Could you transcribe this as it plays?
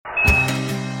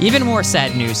Even more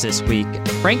sad news this week.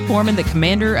 Frank Borman, the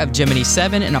commander of Gemini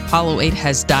 7 and Apollo 8,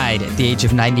 has died at the age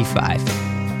of 95.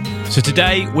 So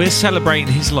today, we're celebrating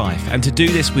his life, and to do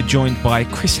this, we're joined by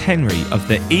Chris Henry of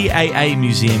the EAA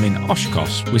Museum in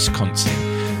Oshkosh, Wisconsin,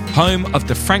 home of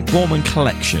the Frank Borman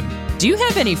collection. Do you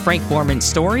have any Frank Borman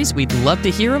stories? We'd love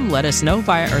to hear them. Let us know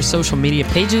via our social media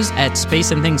pages at Space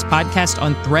and Things Podcast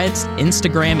on Threads,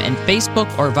 Instagram, and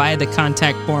Facebook, or via the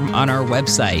contact form on our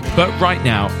website. But right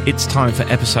now, it's time for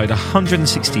episode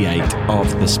 168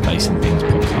 of the Space and Things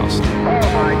Podcast. Oh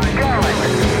my God!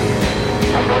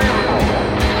 Unbelievable!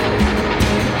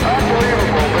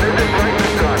 Unbelievable, but it is right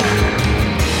this time.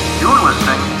 You're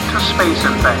listening to Space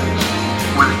and Things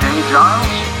with Dave Giles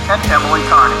and Emily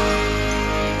Carney.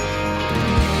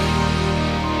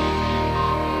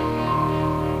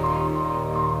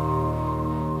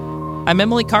 I'm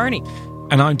Emily Carney.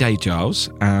 And I'm Dave Giles,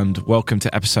 and welcome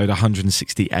to episode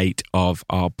 168 of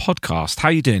our podcast. How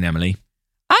are you doing, Emily?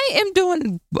 I am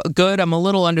doing good. I'm a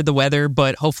little under the weather,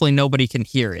 but hopefully nobody can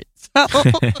hear it. So,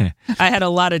 I had a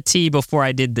lot of tea before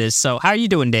I did this. So how are you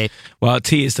doing, Dave? Well,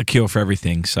 tea is the cure for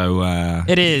everything. So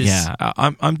it is. Yeah,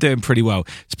 I'm doing pretty well.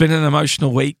 It's been an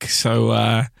emotional week, so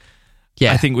I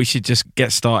think we should just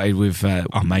get started with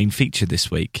our main feature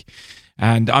this week.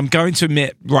 And I'm going to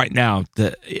admit right now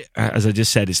that, as I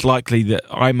just said, it's likely that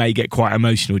I may get quite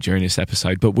emotional during this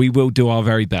episode, but we will do our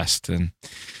very best. And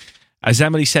as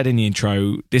Emily said in the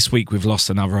intro, this week we've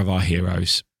lost another of our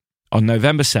heroes. On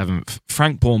November 7th,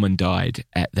 Frank Borman died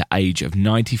at the age of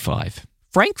 95.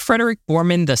 Frank Frederick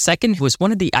Borman II was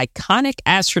one of the iconic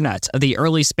astronauts of the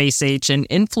early space age and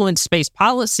influenced space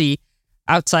policy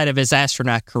outside of his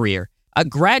astronaut career. A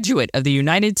graduate of the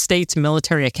United States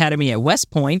Military Academy at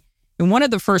West Point, and one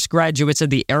of the first graduates of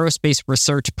the Aerospace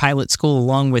Research Pilot School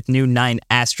along with new 9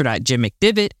 astronaut Jim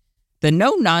McDivitt, the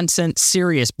no-nonsense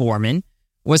serious Borman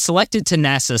was selected to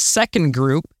NASA's second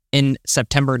group in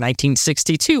September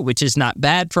 1962, which is not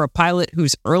bad for a pilot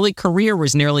whose early career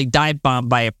was nearly dive-bombed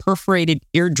by a perforated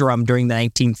eardrum during the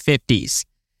 1950s.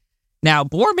 Now,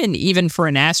 Borman, even for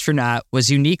an astronaut,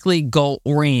 was uniquely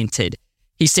goal-oriented.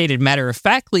 He stated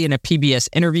matter-of-factly in a PBS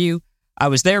interview, "I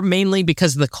was there mainly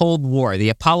because of the Cold War. The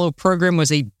Apollo program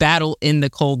was a battle in the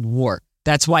Cold War.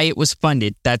 That's why it was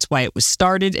funded. That's why it was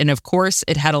started. And of course,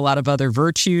 it had a lot of other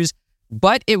virtues,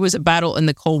 but it was a battle in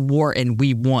the Cold War and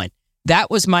we won.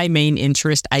 That was my main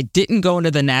interest. I didn't go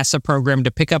into the NASA program to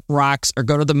pick up rocks or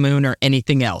go to the moon or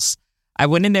anything else. I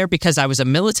went in there because I was a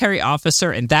military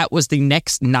officer and that was the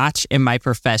next notch in my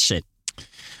profession."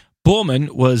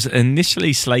 Borman was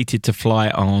initially slated to fly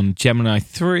on Gemini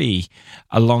 3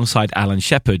 alongside Alan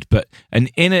Shepard, but an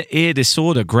inner ear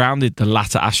disorder grounded the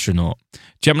latter astronaut.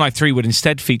 Gemini 3 would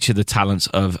instead feature the talents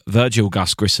of Virgil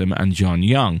Gus Grissom and John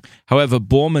Young. However,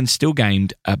 Borman still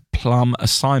gained a plum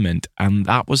assignment, and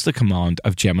that was the command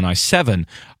of Gemini 7,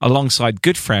 alongside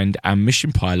good friend and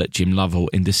mission pilot Jim Lovell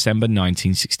in December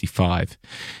 1965.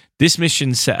 This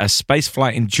mission set a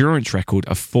spaceflight endurance record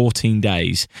of 14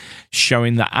 days,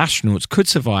 showing that astronauts could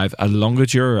survive a longer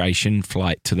duration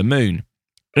flight to the moon.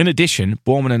 In addition,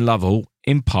 Borman and Lovell,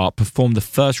 in part, performed the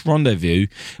first rendezvous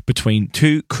between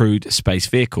 2 crewed space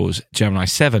vehicles, Gemini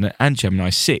 7 and Gemini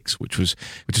 6, which was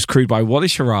crewed by Wally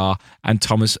Schirra and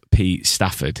Thomas P.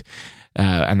 Stafford.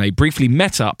 And they briefly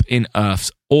met up in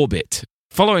Earth's orbit.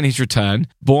 Following his return,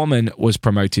 Borman was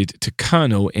promoted to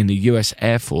colonel in the U.S.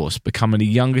 Air Force, becoming the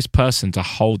youngest person to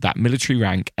hold that military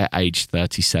rank at age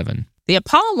 37. The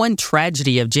Apollo 1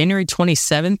 tragedy of January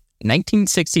 27,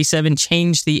 1967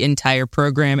 changed the entire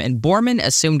program, and Borman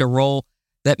assumed a role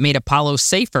that made Apollo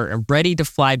safer and ready to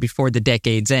fly before the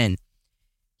decade's end.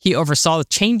 He oversaw the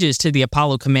changes to the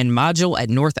Apollo Command Module at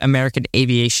North American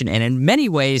Aviation and in many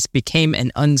ways became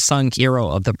an unsung hero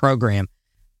of the program.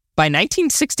 By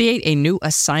 1968, a new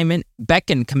assignment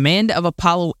beckoned command of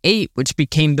Apollo 8, which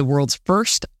became the world's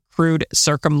first crewed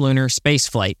circumlunar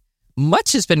spaceflight.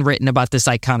 Much has been written about this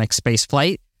iconic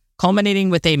spaceflight, culminating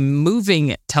with a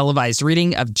moving televised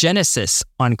reading of Genesis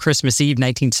on Christmas Eve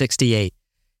 1968.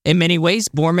 In many ways,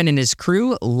 Borman and his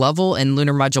crew, Lovell and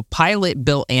lunar module pilot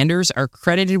Bill Anders, are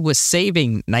credited with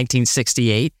saving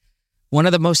 1968, one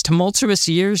of the most tumultuous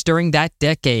years during that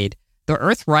decade. The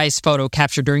Earthrise photo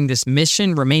captured during this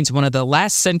mission remains one of the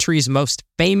last century's most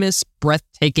famous,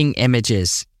 breathtaking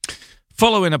images.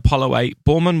 Following Apollo 8,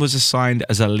 Borman was assigned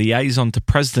as a liaison to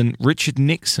President Richard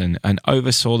Nixon and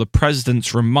oversaw the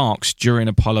president's remarks during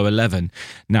Apollo 11,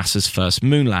 NASA's first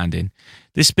moon landing.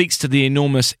 This speaks to the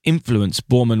enormous influence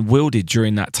Borman wielded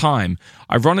during that time.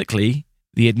 Ironically,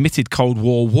 The admitted Cold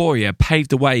War warrior paved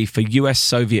the way for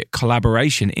US-Soviet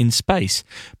collaboration in space.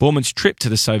 Borman's trip to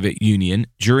the Soviet Union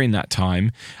during that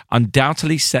time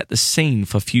undoubtedly set the scene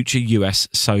for future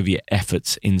US-Soviet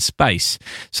efforts in space,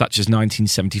 such as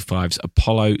 1975's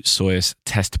Apollo-Soyuz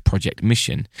test project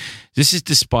mission. This is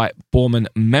despite Borman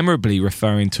memorably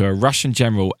referring to a Russian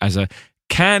general as a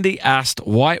candy-assed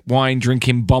white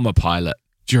wine-drinking bomber pilot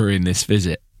during this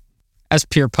visit. That's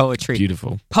pure poetry.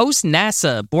 Beautiful.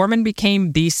 Post-NASA, Borman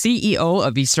became the CEO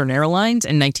of Eastern Airlines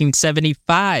in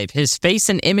 1975. His face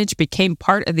and image became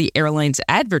part of the airline's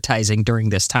advertising during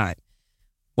this time.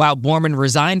 While Borman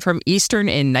resigned from Eastern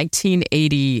in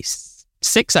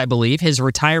 1986, I believe, his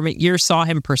retirement year saw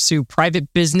him pursue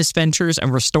private business ventures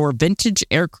and restore vintage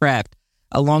aircraft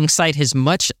alongside his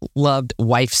much-loved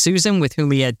wife, Susan, with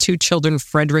whom he had 2 children,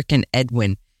 Frederick and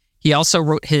Edwin. He also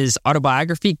wrote his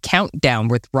autobiography, Countdown,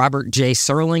 with Robert J.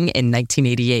 Serling in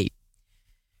 1988.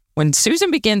 When Susan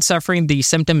began suffering the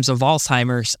symptoms of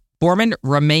Alzheimer's, Borman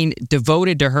remained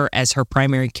devoted to her as her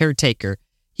primary caretaker.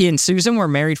 He and Susan were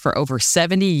married for over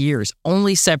 70 years,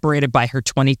 only separated by her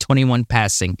 2021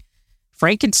 passing.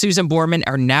 Frank and Susan Borman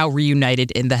are now reunited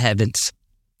in the heavens.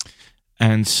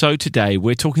 And so today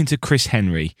we're talking to Chris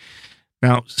Henry.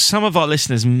 Now, some of our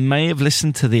listeners may have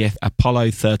listened to the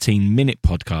Apollo 13 Minute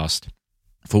podcast,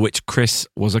 for which Chris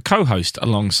was a co-host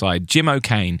alongside Jim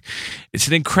O'Kane. It's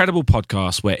an incredible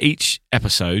podcast where each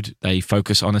episode they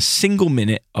focus on a single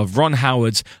minute of Ron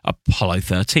Howard's Apollo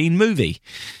 13 movie.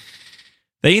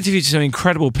 They interviewed some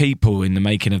incredible people in the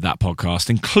making of that podcast,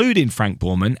 including Frank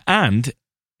Borman and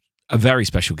a very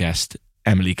special guest,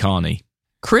 Emily Carney.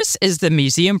 Chris is the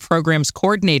museum programs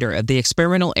coordinator of the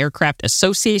Experimental Aircraft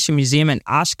Association Museum in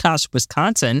Oshkosh,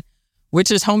 Wisconsin, which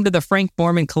is home to the Frank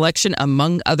Borman collection,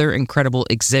 among other incredible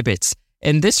exhibits.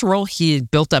 In this role, he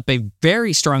had built up a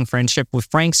very strong friendship with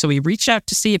Frank, so we reached out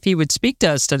to see if he would speak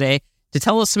to us today to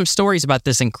tell us some stories about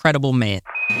this incredible man.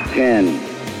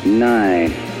 10,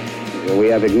 9, we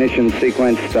have ignition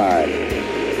sequence start.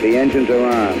 The engines are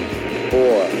on.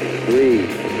 4, 3,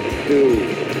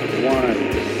 2,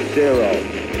 1. 0.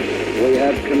 We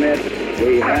have commit.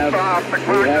 We have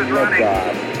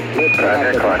liftoff. Liftoff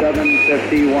at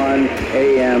 7:51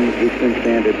 a.m. Eastern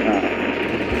Standard Time.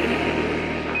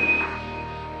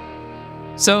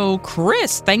 So,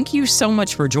 Chris, thank you so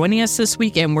much for joining us this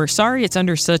week, and we're sorry it's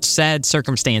under such sad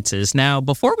circumstances. Now,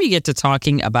 before we get to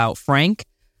talking about Frank,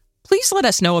 please let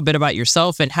us know a bit about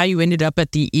yourself and how you ended up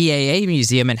at the EAA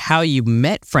Museum and how you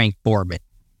met Frank Borman.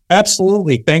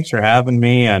 Absolutely. Thanks for having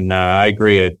me. And I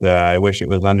agree. I wish it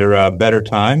was under a better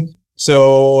time.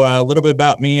 So a little bit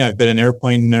about me. I've been an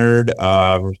airplane nerd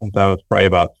since I was probably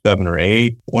about 7 or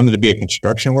 8. Wanted to be a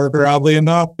construction worker, oddly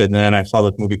enough. And then I saw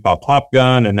this movie called Top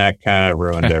Gun, and that kind of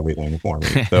ruined everything for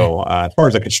me. So as far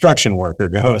as a construction worker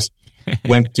goes,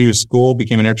 went to school,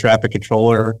 became an air traffic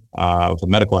controller, was a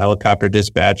medical helicopter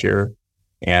dispatcher.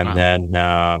 And then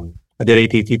I did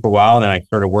ATC for a while, and then I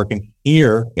started working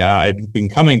here. I'd been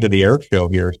coming to the air show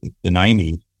here since the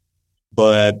 90s,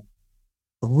 but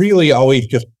really always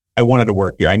I wanted to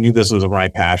work here. I knew this was where my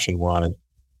passion was.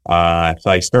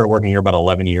 So I started working here about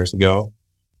 11 years ago.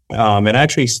 And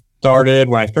actually started,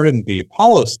 when I started in the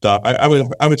Apollo stuff,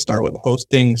 I would start with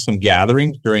hosting some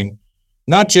gatherings during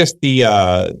not just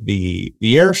the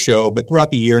air show, but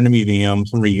throughout the year in the museum,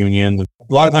 some reunions.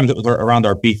 A lot of times it was around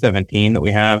our B-17 that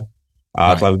we have.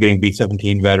 Right. So I was getting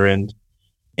B-17 veterans.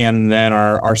 And then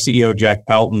our CEO, Jack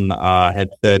Pelton, had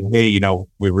said, hey,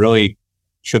 we really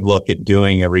should look at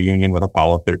doing a reunion with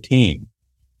Apollo 13.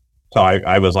 So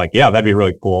I was like, yeah, that'd be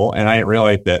really cool. And I didn't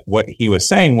realize that what he was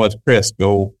saying was, Chris,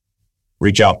 go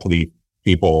reach out to these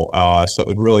people. So it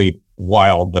was really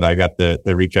wild that I got to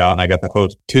reach out, and I got to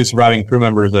host 2 surviving crew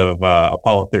members of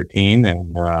Apollo 13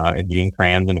 and Gene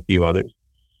Kranz and a few others.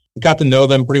 Got to know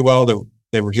them pretty well.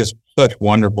 They were just such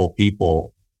wonderful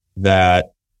people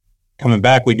that coming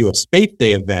back, we do a Space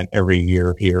Day event every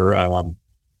year here.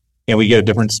 And we get a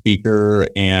different speaker.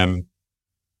 And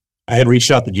I had reached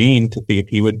out to Gene to see if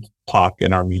he would talk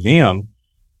in our museum.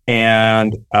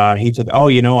 And he said, oh,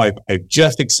 I've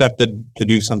just accepted to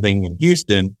do something in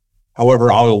Houston.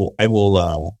 However, I'll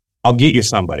get you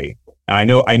somebody.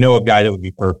 And I know a guy that would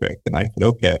be perfect. And I said,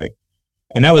 okay.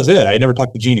 And that was it. I never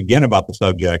talked to Gene again about the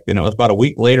subject. And it was about a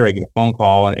week later, I get a phone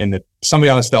call, and somebody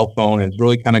on a cell phone is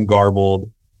really kind of garbled.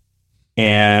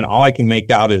 And all I can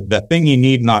make out is, that thing you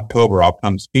need in October, I'll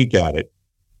come speak at it.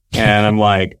 And I'm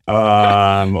like,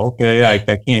 okay, I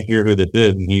can't hear who this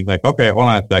is. And he's like, okay, hold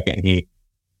on a second. And he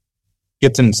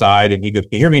gets inside and he goes,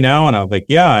 can you hear me now? And I was like,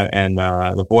 yeah. And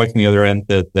the voice on the other end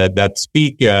says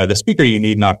the speaker you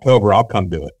need in October, I'll come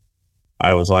do it.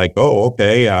 I was like, oh,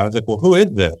 okay. I was like, well, who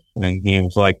is this? And he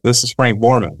was like, this is Frank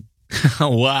Borman.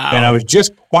 Wow. And I was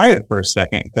just quiet for a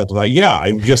second because I was like, yeah,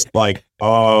 I'm just like,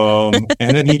 and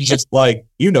then he's just like,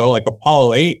 like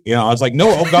Apollo 8. I was like, no,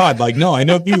 oh God, like, no, I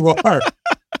know who you are.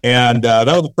 And that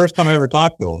was the first time I ever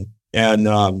talked to him. And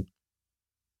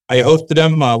I hosted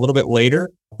him a little bit later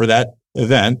for that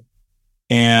event.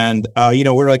 And,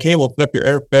 we're like, hey, we'll set up your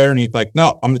airfare. And he's like,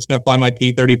 no, I'm just going to fly my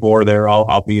T-34 there.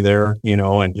 I'll be there,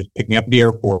 and just pick me up at the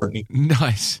airport.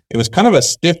 Nice. It was kind of a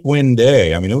stiff wind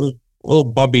day. I mean, it was a little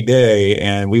bumpy day.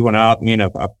 And we went out,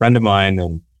 a friend of mine,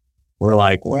 and we're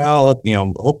like, well,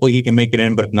 hopefully he can make it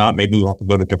in. But if not, maybe we'll have to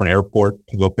go to a different airport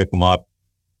to go pick him up.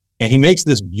 And he makes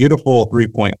this beautiful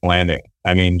 3-point landing.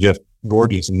 I mean, just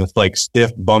gorgeous in this like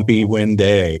stiff, bumpy wind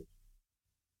day.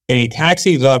 And he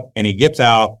taxis up and he gets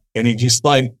out and he just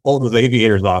like pulled his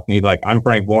aviators off and he's like, I'm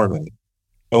Frank Borman.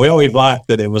 And we always laughed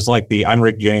that it was like the I'm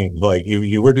Rick James. Like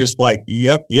you were just like,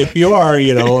 yep, you are,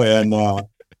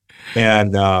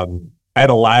 and I had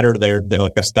a ladder there,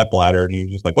 like a step ladder. And he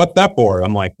was just like, what's that for?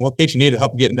 I'm like, well, in case you need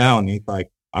help getting down. And he's like,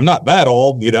 I'm not that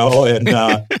old,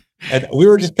 and we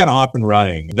were just kind of off and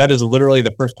running. That is literally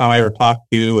the first time I ever talked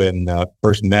to and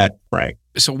first met Frank.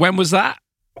 So when was that?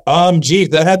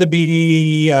 That had to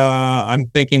be, I'm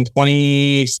thinking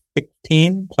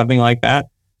 2016, something like that.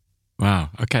 Wow.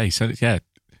 Okay. So yeah,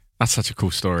 that's such a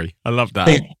cool story. I love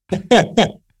that.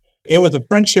 It was a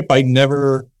friendship I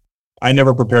never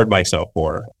prepared myself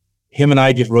for. Him and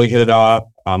I just really hit it off.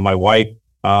 My wife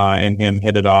and him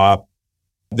hit it off.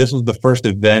 This was the first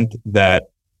event that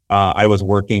I was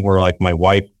working where like my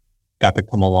wife got to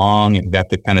come along and got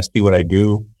to kind of see what I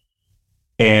do.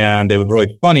 And it was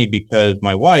really funny because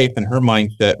my wife and her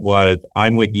mindset was,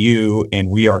 I'm with you and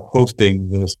we are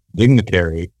hosting this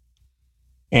dignitary.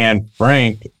 And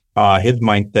Frank, his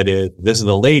mindset is, this is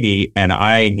a lady and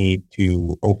I need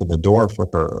to open the door for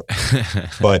her.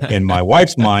 But in my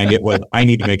wife's mind, it was, I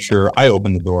need to make sure I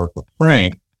open the door for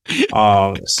Frank.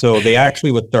 So they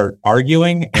actually would start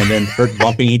arguing and then start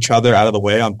bumping each other out of the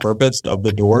way on purpose of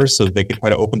the doors so they could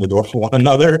try to open the door for one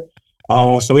another.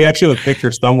 So we actually have a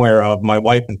picture somewhere of my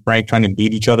wife and Frank trying to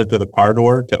beat each other to the car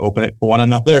door to open it for one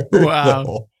another. Wow.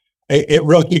 So it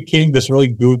really became this really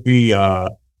goofy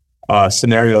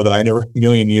scenario that I never in a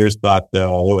million years thought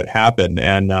would happen.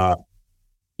 And,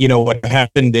 what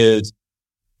happened is,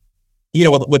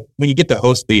 when you get to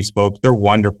host these folks, they're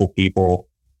wonderful people.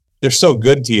 They're so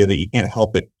good to you that you can't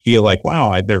help but feel like,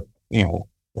 wow, they're kind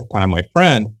of my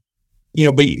friend.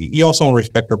 But you also want to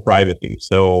respect their privacy.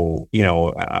 So,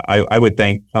 I would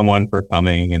thank someone for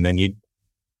coming and then you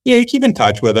keep in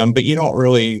touch with them, but you don't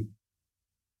really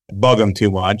bug them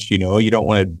too much. You don't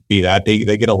want to be that.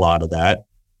 They get a lot of that.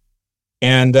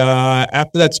 And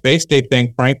after that space day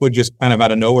thing, Frank would just kind of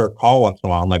out of nowhere call once in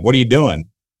a while. I'm like, what are you doing?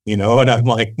 And I'm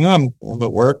like, no, I'm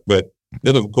at work, but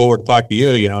it was cool to talk to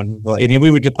you, and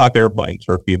we would just talk airplanes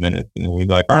for a few minutes. And we'd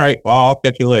be like, all right, well, I'll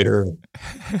catch you later.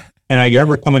 And I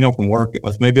remember coming home from work. It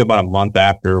was maybe about a month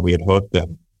after we had hosted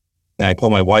them. And I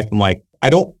told my wife, I'm like, I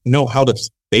don't know how to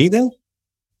say this,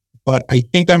 but I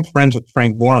think I'm friends with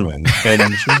Frank Borman.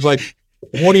 And she was like,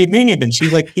 what do you mean? And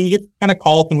she's like, he kind of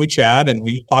calls and we chat and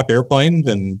we talk airplanes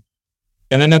and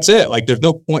then that's it. Like, there's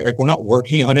no point. Like, we're not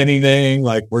working on anything.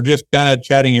 Like, we're just kind of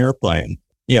chatting airplanes.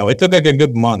 It took like a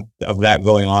good month of that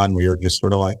going on. We were just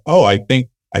sort of like, oh, I think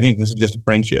this is just a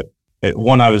friendship.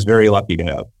 One I was very lucky to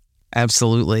have.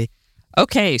 Absolutely.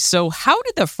 Okay, so how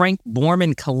did the Frank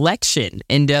Borman collection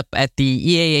end up at the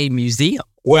EAA Museum?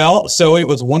 Well, so it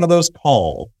was one of those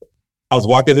calls. I was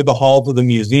walking through the halls of the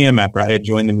museum after I had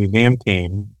joined the museum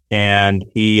team, and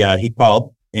he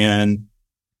called, and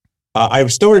I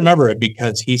still remember it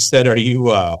because he said, "Are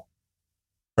you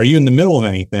in the middle of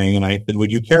anything?" And I said,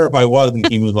 "Would you care if I was?" And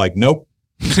he was like, "Nope."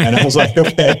 And I was like,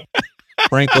 "Okay."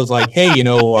 Frank was like, "Hey,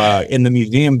 in the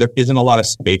museum there isn't a lot of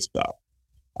space stuff."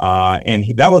 And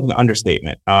that was an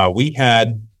understatement. We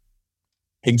had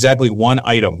exactly one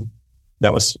item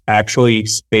that was actually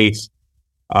space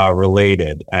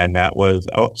related, and that was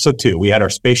two. We had our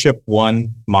Spaceship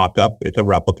One mock-up; it's a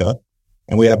replica,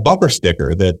 and we had a bumper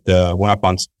sticker that went up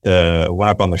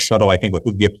on the shuttle. I think with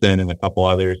Hugh Gibson and a couple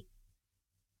others.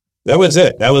 That was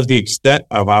it. That was the extent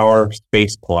of our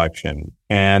space collection.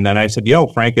 And then I said,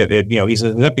 Frank, he said, is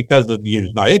that because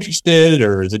you're not interested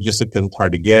or is it just because it's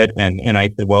hard to get? And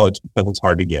I said, well, it's because it's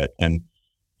hard to get. And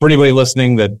for anybody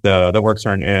listening that works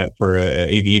for an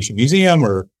aviation museum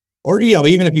or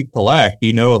even if you collect,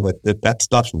 that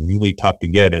stuff's really tough to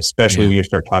get, especially when you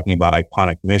start talking about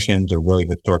iconic missions or really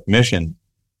historic missions.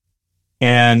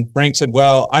 And Frank said,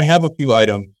 well, I have a few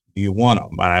items. Do you want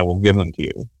them? And I will give them to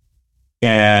you.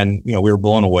 And, we were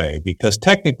blown away because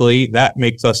technically that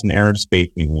makes us an air and space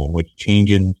museum, which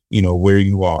changes, where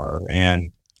you are.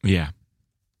 And yeah.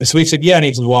 So we said, yeah. And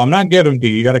he says, well, I'm not getting them to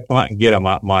you. You got to come out and get them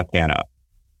out in Montana.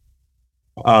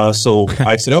 So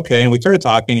I said, okay. And we started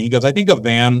talking. He goes, I think a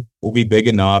van will be big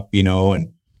enough, and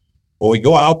we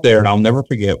go out there, and I'll never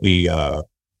forget. We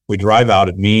drive out,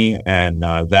 and me and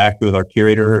Zach, who was our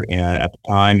curator and at the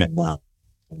time,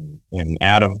 and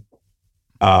Adam,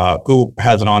 who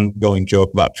has an ongoing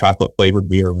joke about chocolate flavored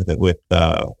beer with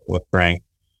Frank.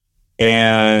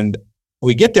 And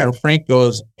we get there, and Frank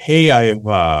goes, hey,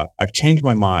 I've changed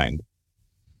my mind.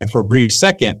 And for a brief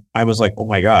second, I was like, oh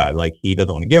my God, like he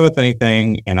doesn't want to give us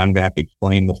anything. And I'm going to have to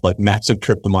explain this like massive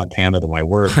trip to Montana to my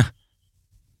work.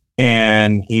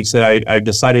 And he said, I've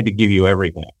decided to give you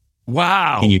everything.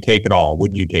 Wow. Can you take it all?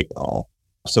 Would you take it all?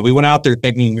 So we went out there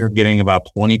thinking we were getting about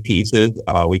 20 pieces.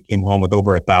 We came home with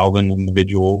over 1,000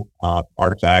 individual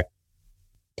artifacts.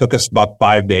 Took us about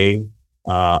 5 days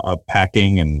of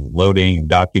packing and loading and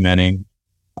documenting.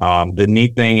 The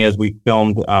neat thing is we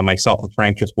filmed myself and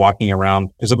Frank just walking around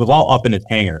because it was all up in his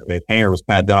hangar. His hangar was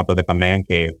kind of done up like a man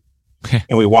cave.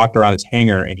 And we walked around his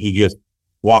hangar and he just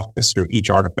walked us through each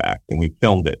artifact and we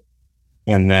filmed it.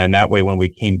 And then that way, when we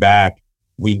came back,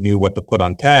 we knew what to put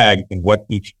on tag and what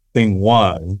each thing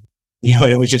was.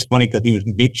 It was just funny because he was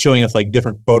showing us like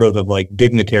different photos of like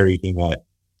dignitaries he met,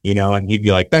 and he'd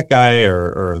be like, that guy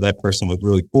or that person was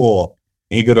really cool.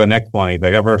 And he'd go to the next one. He's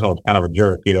like, that person was kind of a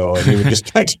jerk, and he would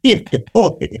just like keep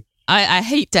going. I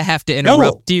hate to have to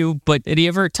interrupt you, but did he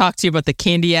ever talk to you about the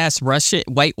candy-ass Russian,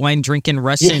 white wine drinking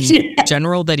Russian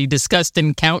general that he discussed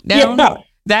in Countdown? Yeah.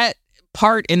 That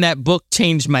part in that book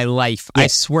changed my life. Yeah. I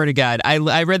swear to God.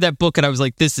 I read that book and I was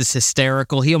like, this is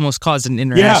hysterical. He almost caused an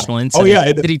international incident. Oh,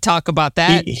 yeah. Did he talk about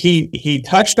that? He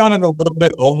touched on it a little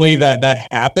bit, only that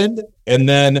happened. And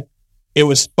then it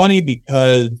was funny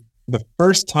because the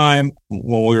first time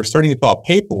when we were starting to fill out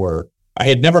paperwork, I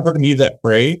had never heard him use that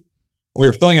phrase. We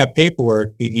were filling out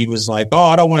paperwork. He was like, oh,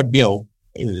 I don't want to,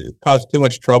 cause too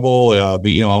much trouble. But,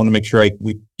 I want to make sure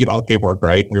we get all the paperwork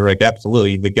right. We were like,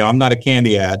 absolutely. But, I'm not a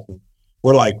candy ad.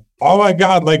 We're like, oh my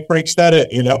God, like Frank said it,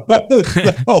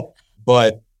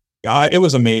 But it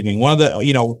was amazing. One of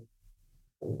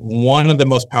the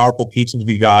most powerful pieces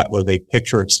we got was a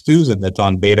picture of Susan that's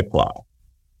on Beta Claw.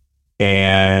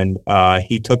 And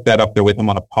he took that up there with him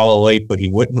on Apollo 8, but he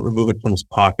wouldn't remove it from his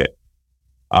pocket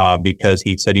because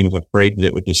he said he was afraid that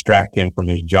it would distract him from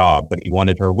his job, but he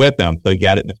wanted her with him, so he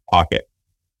got it in his pocket.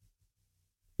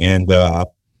 And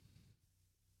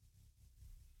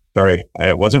sorry,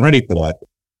 I wasn't ready for that.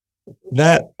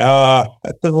 That's a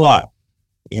lot,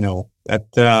 that's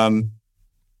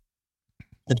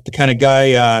the kind of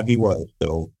guy he was.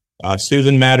 So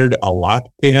Susan mattered a lot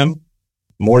to him,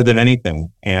 more than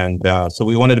anything. And so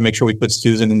we wanted to make sure we put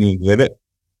Susan in the exhibit.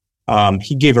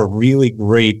 He gave a really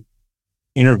great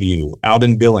interview out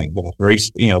in Billings,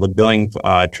 the Billings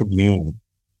Tribune,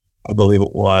 I believe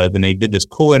it was. And they did this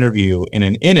cool interview. And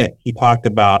in it, he talked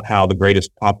about how the greatest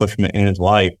accomplishment in his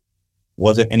life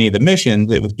wasn't any of the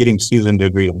missions. It was getting Susan to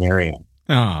agree to marry him.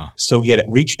 So he had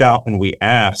reached out and we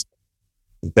asked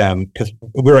them, because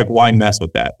we were like, why mess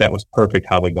with that? That was perfect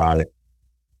how we got it.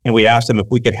 And we asked them if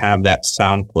we could have that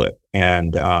sound clip,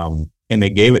 and they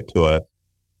gave it to us.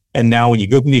 And now when you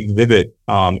go to the exhibit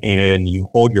and you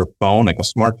hold your phone, like a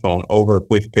smartphone, over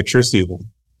with picture Susan,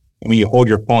 and when you hold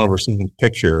your phone over Susan's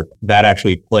picture, that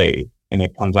actually plays, and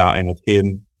it comes out, and it's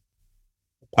him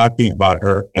talking about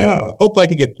her. Hope I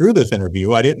could get through this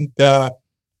interview. I didn't. I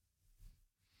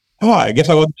guess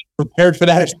I wasn't prepared for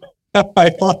that.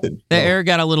 I thought the air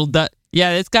got a little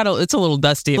it's a little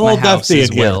dusty at my house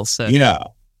as well. So yeah.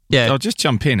 I'll just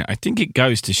jump in. I think it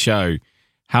goes to show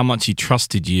how much he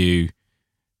trusted you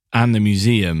and the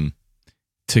museum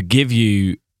to give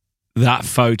you that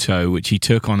photo, which he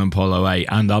took on Apollo 8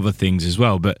 and other things as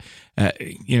well. But,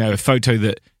 a photo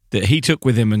that he took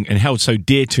with him and held so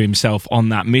dear to himself on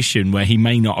that mission where he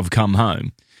may not have come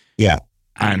home. Yeah.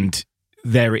 And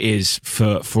there it is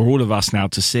for all of us now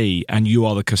to see, and you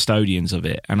are the custodians of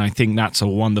it. And I think that's a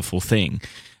wonderful thing.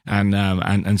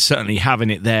 And certainly having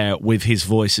it there with his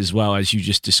voice as well, as you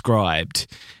just described,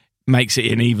 makes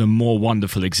it an even more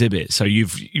wonderful exhibit. So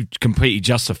you've completely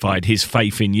justified his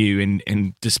faith in you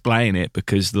in displaying it,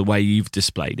 because the way you've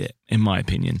displayed it, in my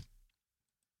opinion.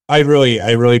 I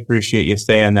really appreciate you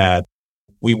saying that.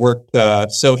 We worked,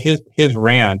 so his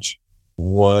ranch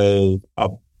was, I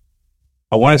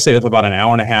want to say it was about an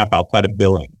hour and a half outside of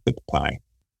Billings at the time.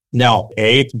 Now,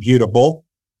 A, it's beautiful.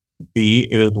 B,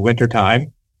 it was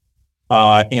wintertime.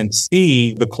 And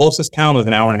C, the closest town was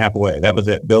an hour and a half away. That was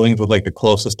it. Billings was like the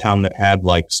closest town that had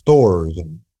like stores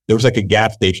and There was like a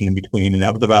gas station in between, and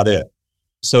that was about it.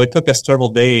 So it took us several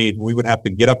days. We would have to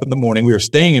get up in the morning. We were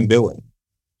staying in Billings.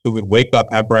 So we would wake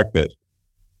up, have breakfast,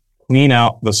 clean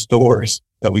out the stores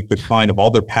that we could find of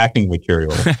all their packing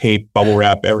material, tape, bubble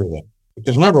wrap, everything.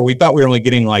 Because remember, we thought we were only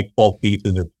getting like 12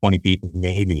 pieces or 20 pieces,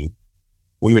 maybe.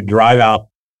 We would drive out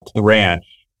to the ranch,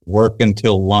 work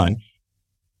until lunch,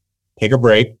 take a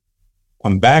break,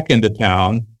 come back into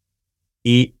town,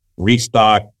 eat,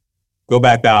 restock, go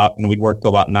back out, and we'd work till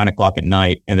about 9 o'clock at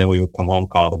night, and then we would come home,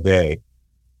 call it a day.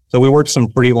 So we worked some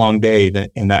pretty long days,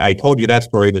 and I told you that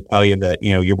story to tell you that,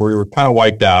 we were kind of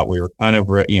wiped out. We were kind of,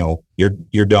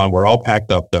 you're done. We're all packed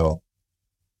up, though.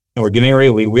 And we're getting ready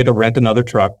to leave. We had to rent another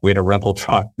truck. We had a rental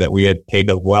truck that we had paid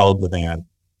to weld the van.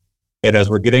 And as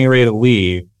we're getting ready to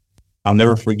leave, I'll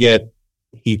never forget,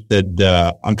 he said,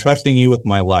 I'm trusting you with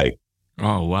my life.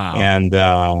 Oh, wow. And,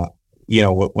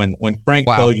 when Frank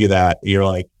Wow. told you that, you're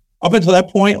like, up until that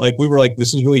point, like, we were like,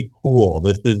 this is really cool.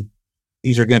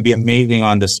 These are going to be amazing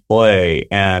on display.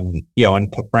 And,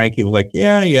 and to Frank, he was like,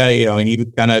 yeah. And he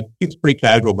was pretty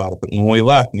casual about it. But when we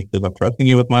left, and he said, I'm trusting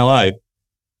you with my life.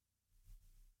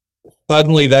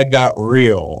 Suddenly that got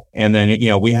real. And then,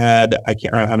 we had, I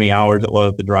can't remember how many hours it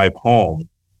was to drive home.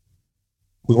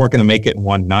 We weren't going to make it in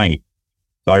one night.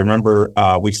 So I remember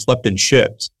we slept in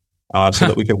shifts so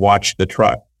that we could watch the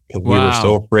truck, because we were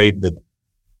so afraid that,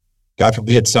 God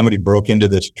forbid, somebody broke into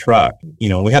this truck.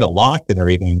 We had it locked and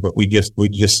everything, but we just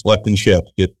slept in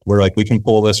shifts. We're like, we can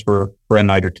pull this for a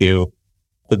night or two,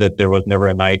 so that there was never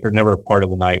a night or never a part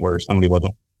of the night where somebody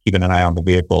wasn't keeping an eye on the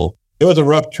vehicle. It was a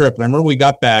rough trip. And I remember we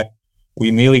got back, we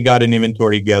immediately got an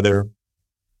inventory together,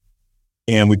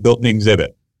 and we built an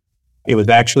exhibit. It was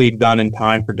actually done in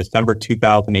time for December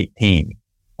 2018.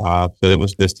 So it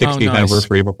was the 60th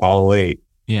anniversary of Apollo 8.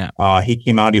 Yeah. He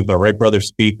came out, he was a Wright Brothers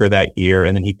speaker that year,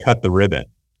 and then he cut the ribbon.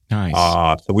 Nice.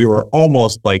 So we were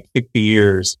almost like 60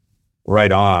 years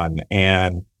right on.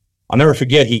 And I'll never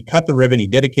forget, he cut the ribbon, he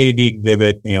dedicated the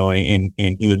exhibit, and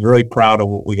he was really proud of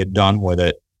what we had done with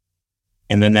it.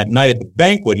 And then that night at the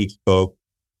banquet, he spoke.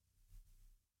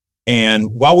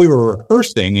 And while we were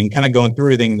rehearsing and kind of going through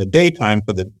everything in the daytime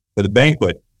for the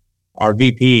banquet, our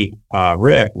VP,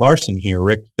 Rick Larson here,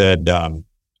 Rick said,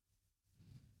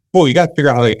 well, you got to figure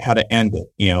out how to end it,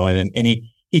 and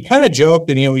he kind of joked,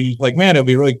 and, he's like, man, it'd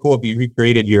be really cool if you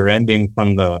recreated your ending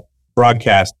from the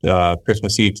broadcast,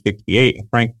 Christmas Eve 68. And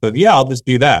Frank said, yeah, I'll just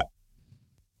do that.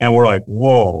 And we're like,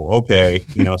 whoa, okay.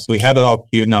 So we had it all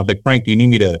queued, and I was like, Frank, do you need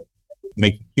me to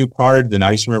make cue cards? And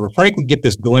I used to remember Frank would get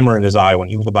this glimmer in his eye when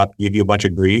he was about to give you a bunch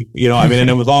of grief, and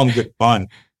it was all in good fun.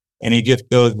 And he just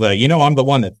goes, I'm the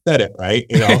one that said it, right?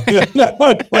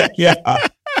 Like, yeah.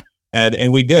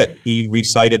 And we did. He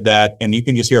recited that, and you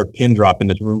can just hear a pin drop in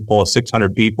this room full of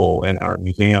 600 people in our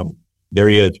museum. There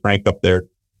he is, Frank, up there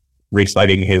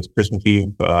reciting his Christmas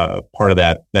Eve part of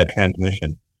that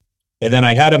transmission. And then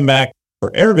I had him back for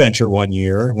AirVenture one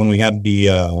year when we had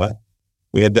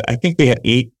I think we had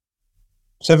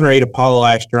 7 or 8 Apollo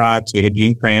astronauts. We had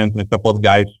Gene Kranz and a couple of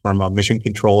guys from Mission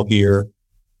Control here.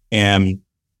 And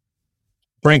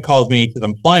Frank calls me because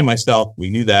I'm flying myself. We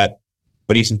knew that.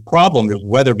 But he said, problem, there's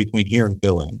weather between here and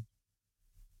Billings.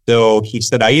 So he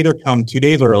said, I either come 2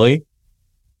 days early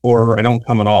or I don't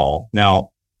come at all. Now,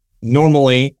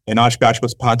 normally in Oshkosh,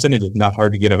 Wisconsin, it is not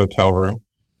hard to get a hotel room.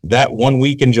 That 1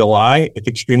 week in July, it's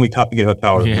extremely tough to get a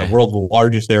hotel room. Yeah. The world's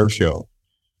largest air show.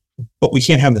 But we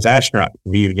can't have this astronaut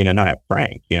review, not have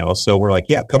Frank, So we're like,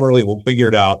 yeah, come early. We'll figure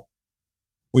it out.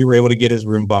 We were able to get his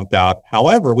room bumped out.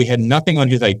 However, we had nothing on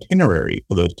his itinerary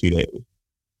for those 2 days.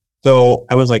 So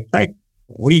I was like, Frank,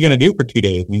 what are you going to do for 2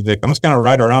 days? And he's like, I'm just going to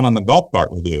ride around on the golf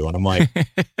cart with you. And I'm like,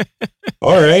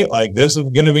 all right, like, this is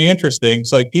going to be interesting.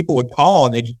 So like, people would call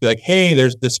and they'd just be like, hey,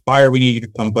 there's this fire we need you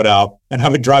to come put out. And I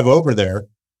would drive over there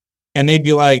and they'd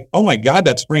be like, oh my God,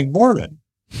 that's Frank Borman.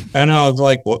 And I was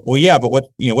like, well, yeah, but what's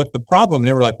the problem? And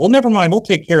they were like, well, never mind. We'll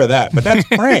take care of that. But that's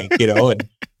Frank, and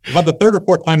about the third or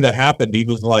fourth time that happened, he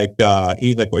was like, well, are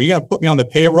you going to put me on the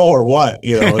payroll or what?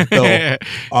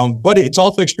 So, but it's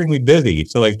also extremely busy.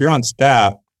 So like, if you're on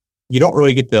staff, you don't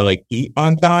really get to like eat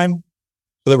on time.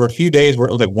 So there were a few days where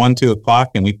it was like 1, 2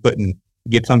 o'clock and we couldn't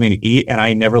get something to eat. And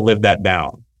I never lived that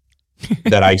down,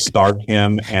 that I starved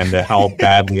him and how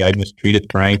badly I mistreated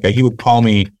Frank. He would call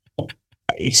me.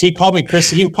 He called me Chris.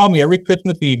 He would call me every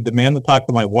Christmas Eve, demand to talk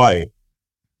to my wife.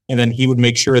 And then he would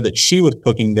make sure that she was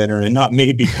cooking dinner and not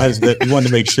me, because he wanted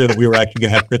to make sure that we were actually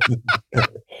going to have Christmas dinner.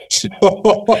 So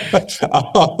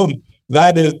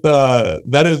that is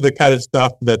the kind of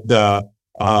stuff that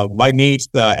my niece,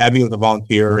 Abby, was a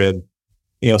volunteer, and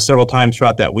several times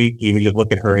throughout that week, he would just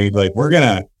look at her and he'd be like, "We're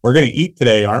gonna eat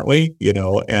today, aren't we?"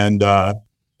 And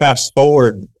fast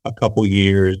forward a couple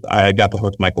years, I got to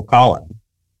host Michael Collins.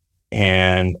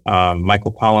 And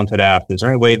Michael Collins had asked, is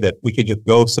there any way that we could just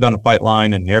go sit on a flight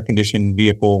line in an air-conditioned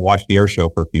vehicle and watch the air show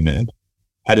for a few minutes?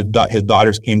 Had his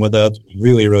daughters came with us.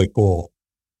 Really, really cool.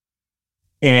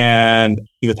 And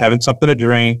he was having something to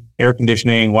drink, air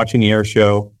conditioning, watching the air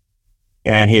show.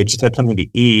 And he had just had something to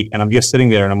eat. And I'm just sitting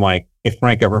there and I'm like, if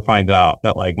Frank ever finds out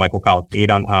that like Michael Collins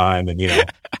ate on time and,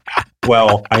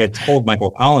 well, I had told Michael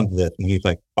Collins this and he's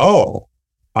like, oh,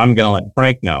 I'm going to let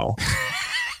Frank know.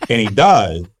 And he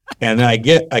does. And then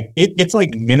it's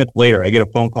like minutes later, I get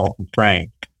a phone call from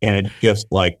Frank and it's just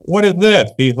like, what is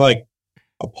this? He's like,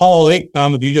 Apollo 8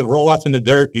 comes, you just roll us in the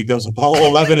dirt. He goes, Apollo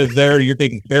 11 is there. You're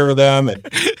taking care of them. And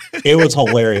it was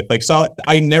hilarious. Like, so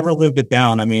I never lived it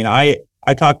down. I mean, I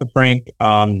talked to Frank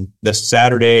this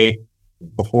Saturday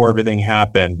before everything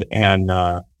happened. And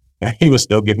he was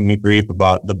still giving me grief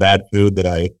about the bad food that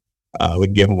I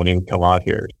would give him when he would come out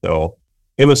here. So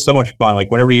it was so much fun. Like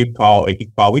whenever he'd call,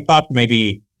 we talked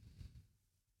maybe,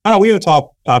 I don't know, we would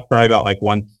talk probably about like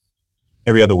once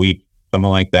every other week, something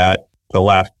like that, for the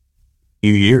last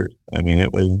few years. I mean,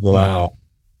 it was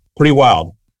pretty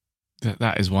wild.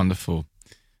 That is wonderful.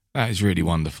 That is really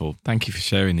wonderful. Thank you for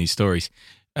sharing these stories.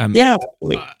 Yeah,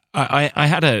 absolutely. I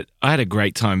had a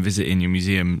great time visiting your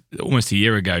museum almost a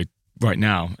year ago right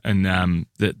now, and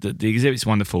the exhibit's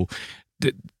wonderful.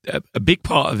 A big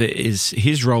part of it is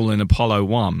his role in Apollo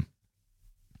 1.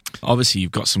 Obviously,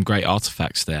 you've got some great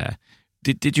artifacts there.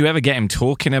 Did you ever get him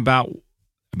talking about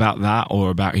that or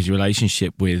about his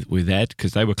relationship with Ed?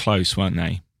 Because they were close, weren't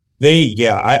they?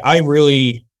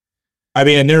 I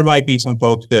mean, and there might be some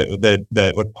folks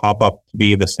that would pop up to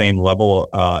be the same level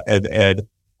as Ed.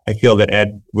 I feel that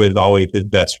Ed was always his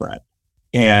best friend.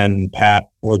 And Pat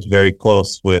was very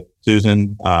close with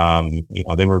Susan.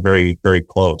 They were very, very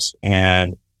close.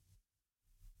 And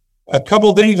a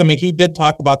couple of things, I mean, he did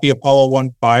talk about the Apollo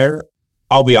 1 fire.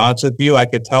 I'll be honest with you, I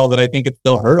could tell that I think it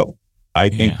still hurt him. I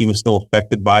think he was still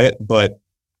affected by it, but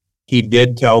he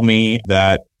did tell me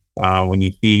that when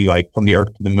you see like From the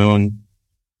Earth to the Moon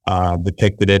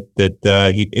depicted it, that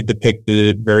it depicted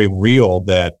it very real,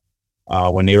 that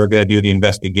when they were going to do the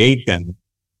investigation,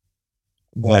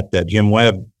 that Jim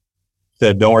Webb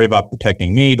said, don't worry about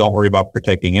protecting me, don't worry about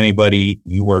protecting anybody.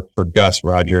 You work for Gus,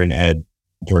 Roger, and Ed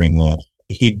during this.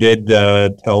 He did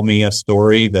tell me a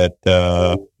story that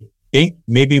I think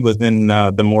maybe was in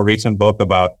the more recent book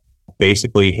about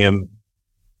basically him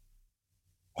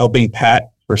helping Pat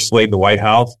persuade the White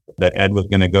House that Ed was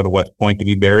going to go to West Point to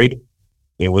be buried.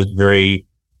 It was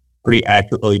pretty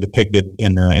accurately depicted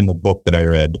in the book that I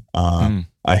read.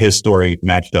 His story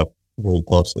matched up really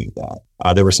closely with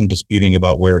that. There was some disputing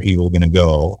about where he was going to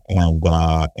go and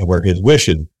where his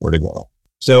wishes were to go.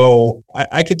 So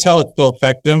I could tell it still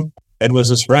affected him. Ed was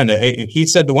his friend. He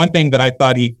said the one thing that I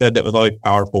thought he said that was always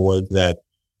powerful was that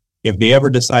if they ever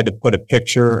decide to put a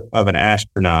picture of an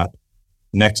astronaut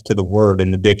next to the word in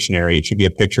the dictionary, it should be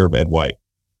a picture of Ed White.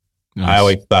 Nice. I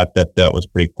always thought that was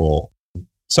pretty cool.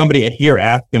 Somebody here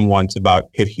asked him once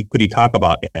about could he talk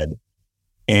about Ed,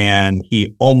 and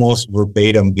he almost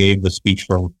verbatim gave the speech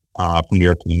from the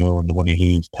Earth to the Moon when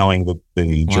he's telling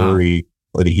the jury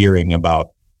or the hearing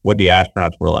about what the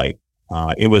astronauts were like.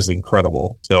 It was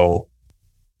incredible. So,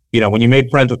 when you made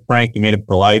friends with Frank, you made it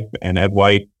for life, and Ed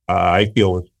White, I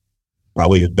feel, was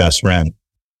probably his best friend.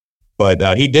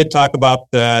 But he did talk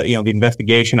about the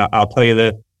investigation. I'll tell you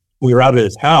that we were out at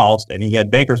his house, and he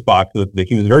had banker's boxes.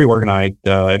 He was very organized.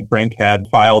 Frank had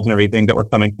files and everything that were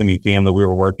coming to the museum that we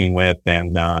were working with.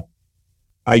 And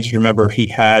I just remember he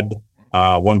had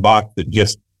one box it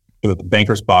was a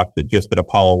banker's box that just had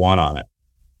Apollo 1 on it.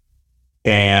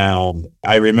 And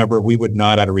I remember we would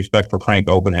not, out of respect for Frank,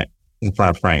 open it in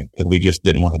front of Frank because we just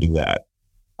didn't want to do that.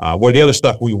 Where the other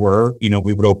stuff we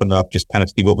would open it up, just kind of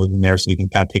see what was in there so we can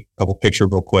kind of take a couple pictures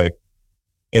real quick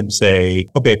and say,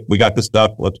 okay, we got this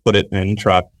stuff, let's put it in the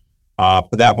truck.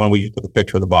 For that one, we just took a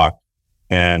picture of the box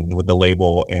and with the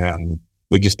label, and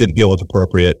we just didn't feel it was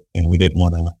appropriate, and we didn't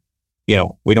want to,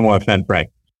 we didn't want to offend Frank.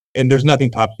 And there's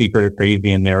nothing top secret or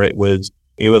crazy in there. It was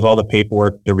all the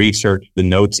paperwork, the research, the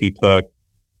notes he took,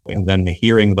 and then the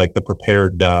hearing, like the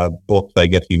prepared books, I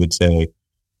guess you would say,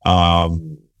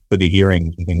 for the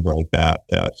hearings and things like that.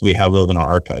 So we have those in our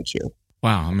archives here.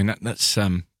 Wow. I mean, that's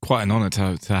quite an honor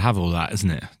to have all that,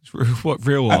 isn't it? What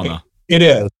real honor. It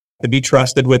is. To be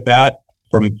trusted with that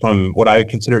from what I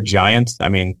consider giants. I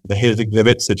mean, his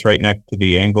exhibit sits right next to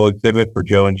the Angle exhibit for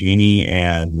Joe and Jeannie,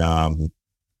 and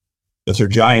those are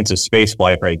giants of space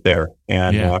flight right there.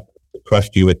 And to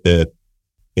trust you with it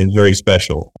is very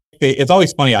special. It's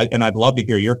always funny, and I'd love to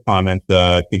hear your comments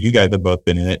because you guys have both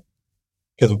been in it.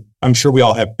 Because I'm sure we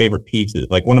all have favorite pieces.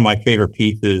 Like one of my favorite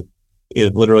pieces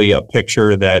is literally a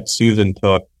picture that Susan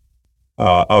took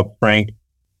of Frank,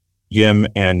 Jim,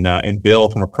 and Bill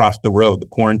from across the road, the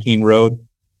quarantine road.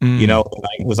 You know,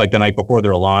 it was like the night before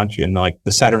their launch, and like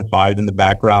the Saturn V in the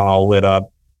background all lit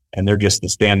up, and they're just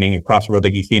standing across the road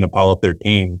like you see in Apollo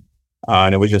 13.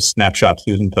 And it was just snapshots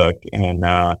Susan took. And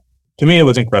to me, it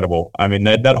was incredible. I mean,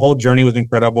 that whole journey was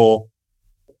incredible.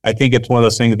 I think it's one of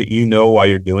those things that you know while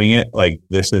you're doing it, like,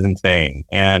 this is insane.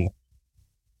 And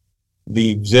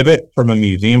the exhibit from a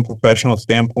museum professional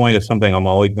standpoint is something I'm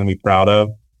always going to be proud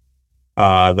of.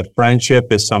 The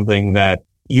friendship is something that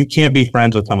you can't be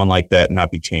friends with someone like that and not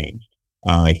be changed.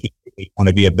 He want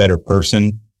to be a better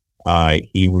person.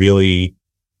 He really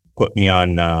put me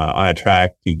on a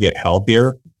track to get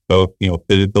healthier, both,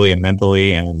 physically and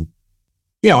mentally. And,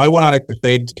 I went on a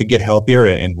crusade to get healthier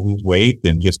and lose weight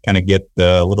and just kind of get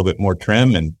a little bit more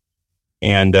trim.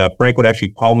 And Frank would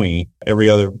actually call me it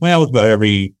was about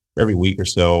every week or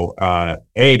so,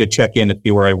 to check in to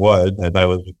see where I was as I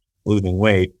was losing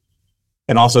weight.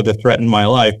 And also to threaten my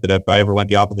life that if I ever went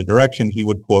the opposite direction, he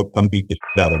would, quote, come beat the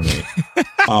shit out of me.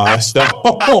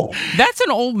 That's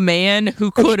an old man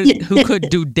who could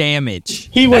do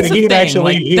damage.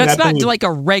 That's not like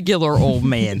a regular old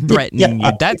man threatening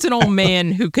you. That's an old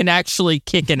man who can actually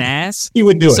kick an ass. He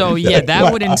would do it. So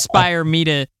that would inspire me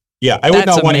to. Yeah, I would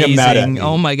not want him mad at me.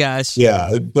 Oh my gosh.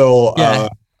 Yeah. So,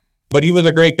 but he was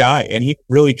a great guy, and he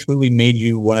really truly made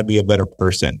you want to be a better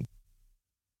person.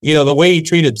 The way he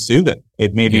treated Susan,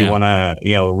 it made me want to,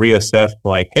 reassess,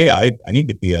 like, hey, I need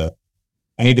to be a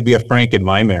Frank in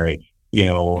my marriage,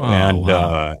 and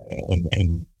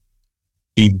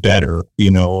be better,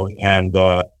 and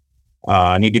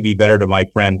I need to be better to my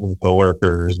friends and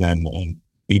coworkers and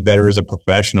be better as a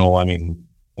professional. I mean,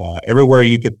 everywhere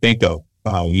you could think of,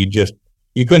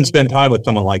 you couldn't spend time with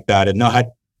someone like that and not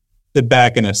sit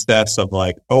back and assess of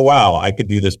like, oh, wow, I could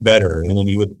do this better. And then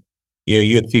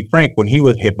you'd see Frank when he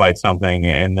was hit by something,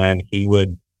 and then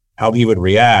how he would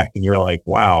react, and you're like,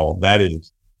 wow, that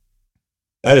is,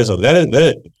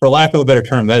 for lack of a better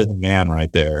term, that is a man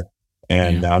right there.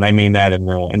 And and I mean that in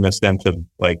the sense of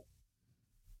like,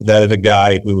 that is a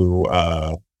guy who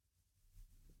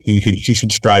he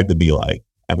should strive to be like.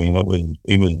 I mean,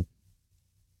 he was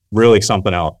really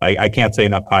something else. I can't say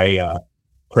enough high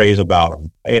praise about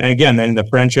him. And again, then the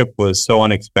friendship was so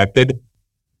unexpected,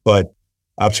 but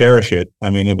I'll cherish it. I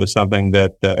mean, it was something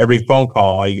that every phone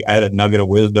call, I had a nugget of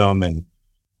wisdom. And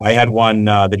I had one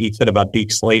that he said about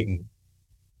Deke Slayton.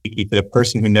 He said, a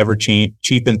person who never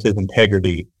cheapens his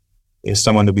integrity is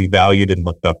someone to be valued and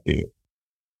looked up to.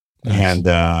 Nice. And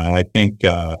I think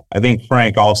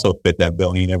Frank also fit that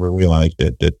bill. He never realized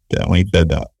it when he said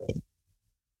that.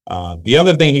 The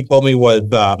other thing he told me was,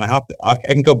 I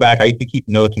can go back. I used to keep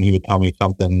notes, and he would tell me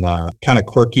something kind of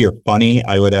quirky or funny.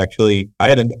 I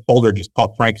had a folder just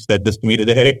called Frank said this to me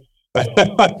today. My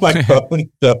phone.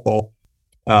 So,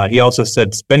 he also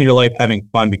said, spend your life having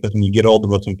fun, because when you get old, the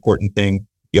most important thing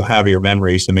you'll have are your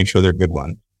memories, so make sure they're good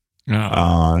ones.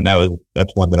 And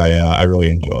that's one that I really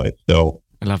enjoyed. So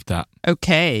I love that.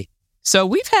 Okay. So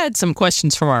we've had some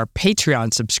questions from our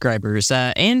Patreon subscribers.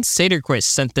 Ann Saderquist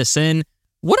sent this in.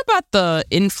 What about the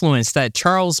influence that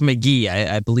Charles McGee,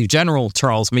 I believe General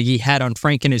Charles McGee, had on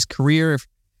Frank in his career?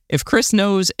 If Chris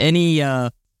knows any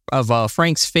of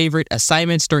Frank's favorite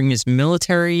assignments during his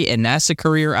military and NASA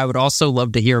career, I would also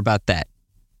love to hear about that.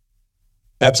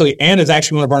 Absolutely. Ann is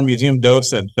actually one of our museum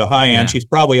docents. So hi, Ann. Yeah. She's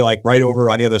probably like right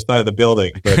over on the other side of the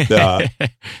building. But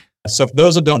so for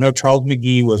those that don't know, Charles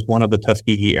McGee was one of the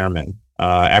Tuskegee Airmen,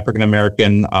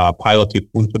 African-American pilots who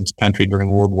flew for this country during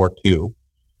World War II.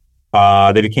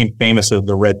 They became famous as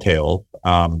the Red Tails,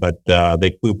 but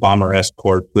they flew bomber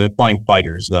escort, flying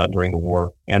fighters during the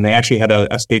war. And they actually had a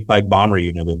stateside bomber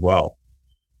unit as well.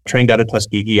 Trained out of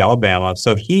Tuskegee, Alabama.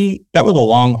 So that was a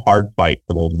long, hard fight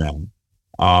for those men.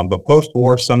 But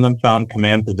post-war, some of them found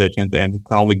command positions, and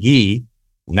Colonel McGee,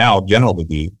 now General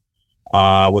McGee,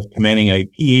 was commanding a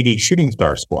P-80 Shooting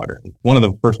Star Squadron, one of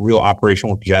the first real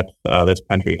operational jets this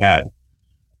country had.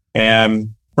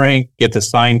 And Frank gets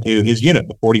assigned to his unit,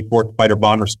 the 44th Fighter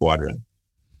Bomber Squadron.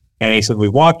 And he said, we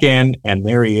walk in, and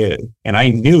there he is. And I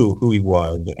knew who he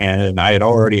was, and I had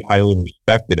already highly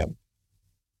respected him.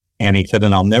 And he said,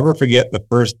 and I'll never forget the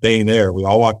first day there. We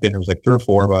all walked in. There was like 3 or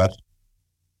 4 of us.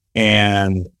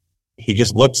 And he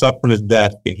just looks up from his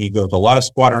desk, and he goes, a lot of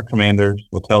squadron commanders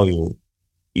will tell you,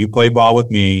 you play ball with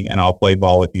me, and I'll play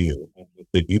ball with you.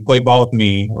 If you play ball with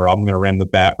me, or I'm going to ram the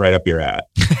bat right up your ass.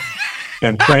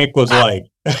 And Frank was like,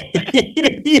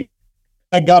 he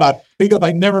goes,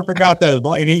 I never forgot that.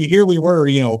 And here we were,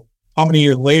 how many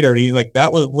years later, he's like,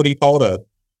 that was what he told us.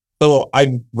 So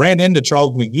I ran into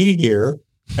Charles McGee here,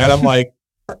 and I'm like,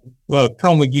 well,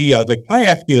 Colonel McGee, I was like, can I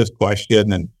ask you this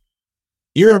question? And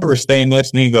you remember staying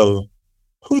listening? He goes,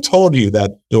 who told you that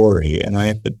story? And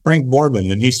I said, Frank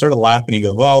Borman. And he started laughing. He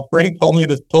goes, well, Frank told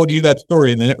you that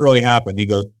story, and then it really happened. He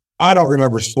goes, I don't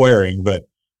remember swearing, but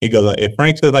he goes, if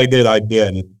Frank says I did, I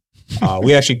did.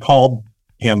 We actually called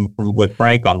him with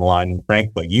Frank on the line, and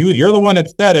Frank's like, you're the one that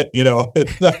said it, you know.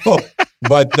 So,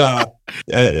 but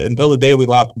until the day we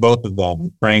lost both of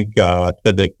them, Frank said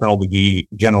that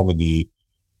General McGee,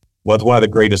 was one of the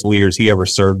greatest leaders he ever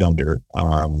served under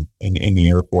in the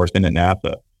Air Force and at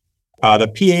NASA. The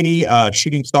P-80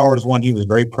 shooting star was one he was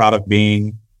very proud of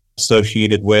being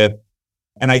associated with.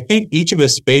 And I think each of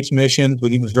his space missions,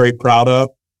 what he was very proud of,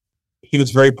 he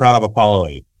was very proud of Apollo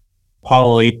 8.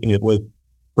 Apollo 8, it was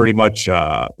pretty much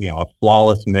a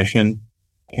flawless mission.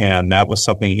 And that was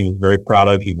something he was very proud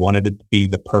of. He wanted it to be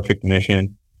the perfect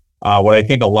mission. What I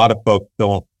think a lot of folks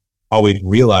don't always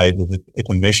realize is that it's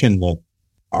a mission that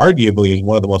arguably is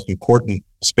one of the most important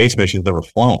space missions ever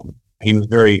flown. He was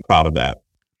very proud of that.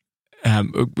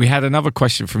 We had another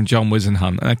question from John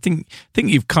Wisenhunt, and I think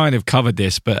you've kind of covered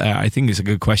this, but I think it's a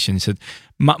good question. He said,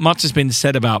 much has been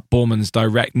said about Borman's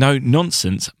direct,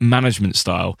 no-nonsense management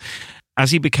style.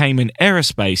 As he became an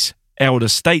aerospace elder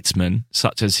statesman,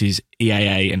 such as his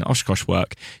EAA and Oshkosh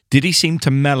work, did he seem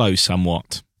to mellow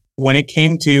somewhat? When it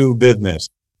came to business,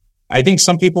 I think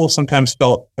some people sometimes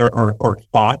felt or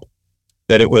thought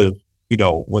that it was,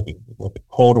 with the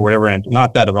cold or whatever, and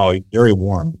not that at all. He's very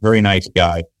warm, very nice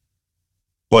guy.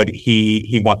 But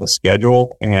he wants a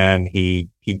schedule, and he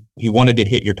wanted to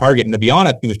hit your target. And to be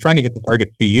honest, he was trying to get the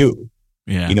target to you.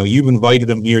 Yeah. You've invited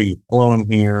him here, you've flown him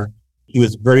here. He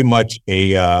was very much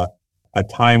a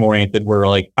time oriented, where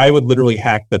like I would literally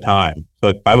hack the time. So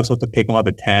if I was supposed to pick him up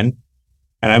at 10,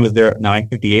 and I was there at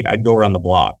 9:58, I'd go around the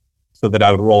block so that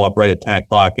I would roll up right at 10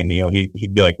 o'clock, and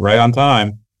he'd be like right on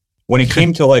time. When it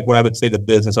came to like what I would say the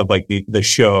business of like the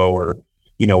show, or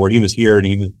where he was here and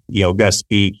he was, guest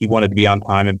speak, he wanted to be on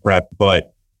time and prep.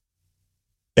 But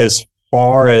as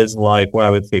far as like what I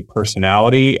would say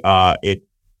personality, it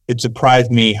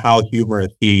surprised me how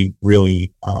humorous he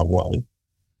really was,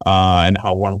 and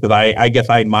how warm. Because I guess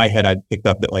in my head I'd picked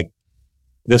up that like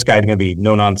this guy's gonna be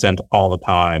no nonsense all the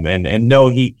time, and no,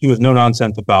 he was no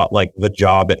nonsense about like the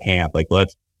job at hand. Like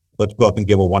let's go up and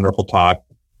give a wonderful talk,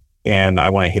 and I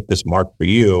want to hit this mark for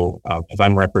you because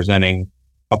I'm representing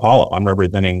Apollo. I'm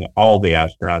representing all the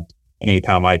astronauts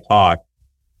anytime I talk.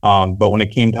 But when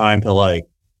it came time to like,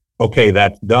 okay,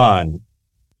 that's done,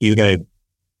 he's going to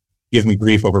give me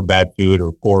grief over bad food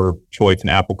or poor choice in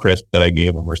apple crisp that I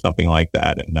gave him or something like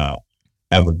that, and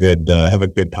have a good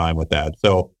time with that.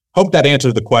 So hope that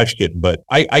answers the question, but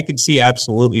I could see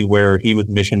absolutely where he was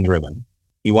mission driven.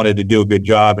 He wanted to do a good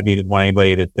job, and he didn't want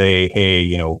anybody to say,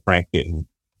 hey, Frank didn't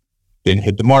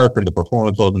hit the mark or the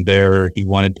performance wasn't there. He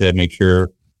wanted to make sure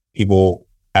people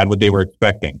had what they were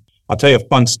expecting. I'll tell you a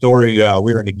fun story.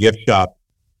 We were in a gift shop,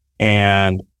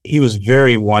 and he was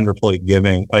very wonderfully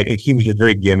giving. Like he was just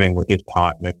very giving with his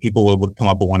time. Like, people would come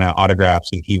up and want autographs,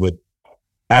 and he would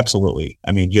absolutely.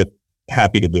 I mean, just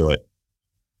happy to do it.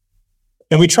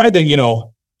 And we tried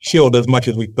to, shield as much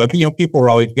as we could. People were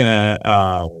always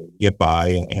gonna get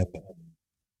by, and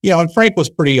Frank was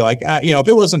pretty like, if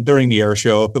it wasn't during the air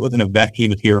show, if it was an event he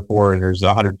was here for, and there's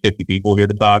 150 people here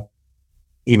to talk,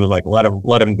 he was like, let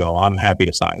him go. I'm happy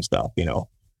to sign stuff. If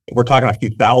we're talking a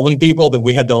few thousand people, then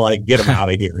we had to like get him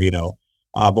out of here,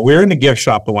 But we were in the gift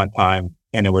shop at one time,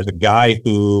 and there was a guy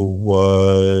who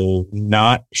was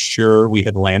not sure we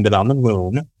had landed on the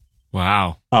moon.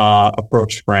 Wow.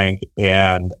 Approached Frank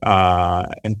and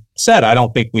said, I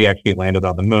don't think we actually landed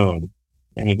on the moon.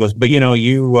 And he goes, but you don't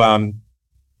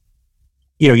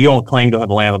claim to have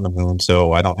landed on the moon,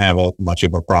 so I don't have much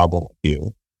of a problem with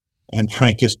you. And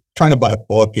Frank is trying to buy a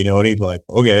book, and he's like,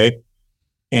 okay.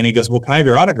 And he goes, well, can I have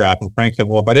your autograph? And Frank said,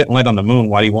 well, if I didn't land on the moon,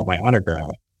 why do you want my autograph?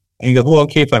 And he goes, well, in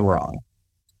case I'm wrong.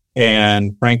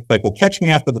 And Frank's like, well, catch me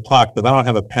after the talk because I don't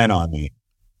have a pen on me.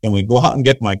 And we go out and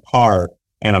get my car,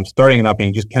 and I'm starting it up, and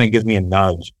he just kind of gives me a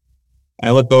nudge. And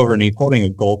I look over, and he's holding a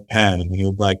gold pen, and he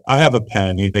was like, I have a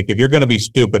pen. He's like, if you're going to be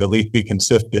stupid, at least be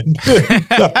consistent.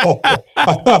 So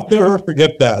I'll never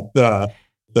forget that.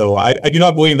 So I do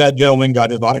not believe that gentleman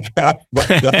got his autograph, but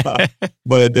it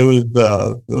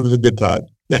was a good time.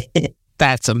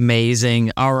 That's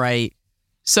amazing. All right.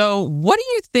 So what do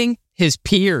you think his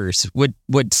peers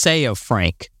would say of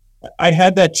Frank? I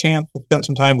had that chance to spend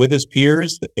some time with his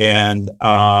peers, and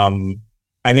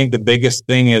I think the biggest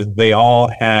thing is they all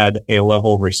had a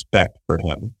level of respect for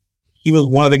him. He was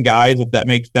one of the guys, if that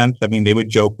makes sense. I mean, they would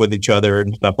joke with each other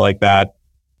and stuff like that.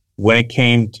 when it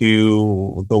came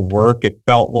to the work, it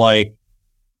felt like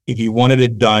if you wanted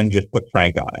it done, just put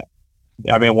Frank on it.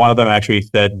 I mean, one of them actually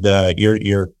said,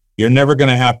 "You're never going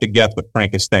to have to guess what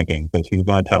Frank is thinking because he's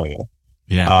going to tell you."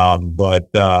 Yeah.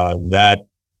 But that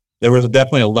there was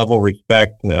definitely a level of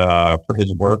respect for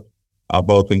his work,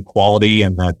 both in quality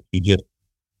and that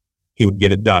he would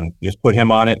get it done. Just put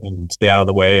him on it and stay out of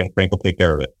the way, and Frank will take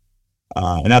care of it.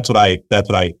 And that's what I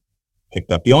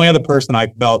picked up. The only other person I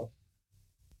felt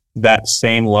that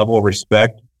same level of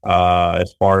respect,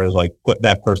 as far as like put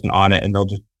that person on it and they'll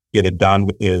just get it done,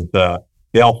 is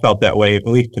they all felt that way. At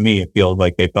least to me, it feels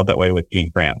like they felt that way with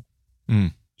Gene Kranz.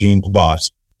 Gene's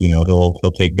boss. He'll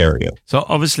take care of you. So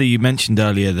obviously you mentioned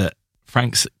earlier that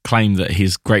Frank's claimed that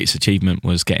his greatest achievement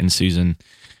was getting Susan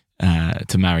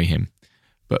to marry him.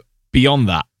 But beyond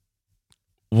that,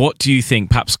 what do you think,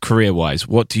 perhaps career-wise,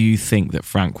 what do you think that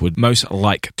Frank would most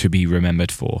like to be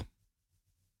remembered for?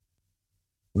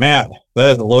 Matt,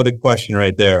 that is a loaded question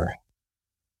right there.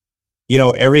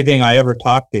 Everything I ever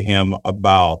talked to him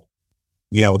about,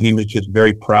 he was just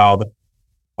very proud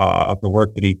of the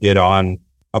work that he did on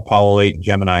Apollo 8 and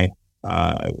Gemini,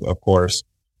 of course.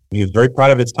 He was very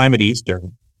proud of his time at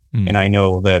Eastern. And I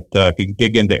know that if you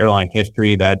dig into airline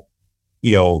history, that,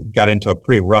 got into a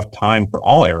pretty rough time for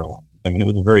all airlines. I mean, it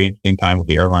was a very interesting time with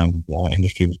the airline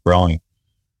industry was growing.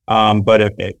 But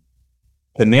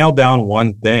to nail down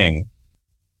one thing,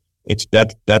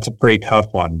 that's a pretty tough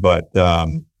one. But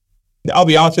I'll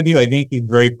be honest with you, I think he's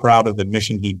very proud of the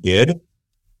mission he did.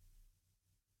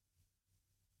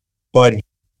 But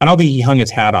I don't think he hung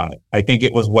his hat on it. I think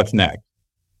it was what's next.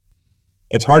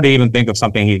 It's hard to even think of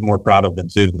something he's more proud of than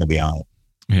Susan, to be honest.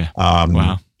 Yeah.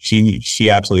 Wow. She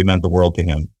absolutely meant the world to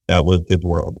him. That was his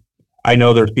world. I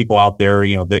know there's people out there,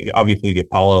 obviously the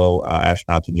Apollo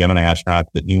astronauts and Gemini astronauts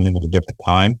that knew him at a different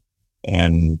time.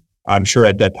 And I'm sure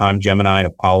at that time, Gemini,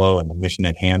 Apollo, and the mission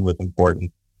at hand was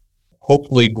important.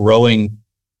 Hopefully growing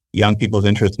young people's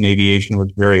interest in aviation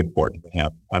was very important to him.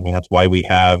 I mean, that's why we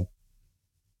have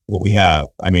what we have.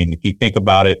 I mean, if you think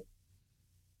about it,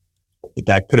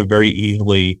 that could have very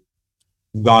easily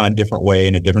gone a different way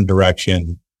in a different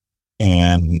direction.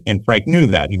 And Frank knew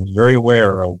that. He was very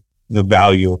aware of the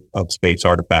value of space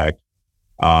artifacts.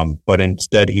 But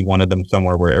instead he wanted them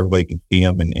somewhere where everybody could see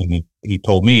them. And he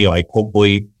told me, like,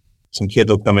 hopefully some kids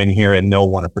will come in here and they'll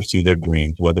want to pursue their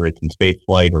dreams, whether it's in space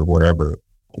flight or wherever.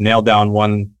 To nail down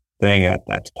one thing,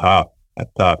 that's tough.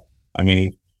 That's tough. I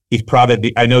mean, he's proud of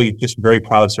I know he's just very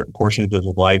proud of certain portions of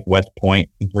his life. West Point,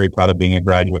 he's very proud of being a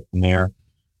graduate from there.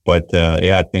 But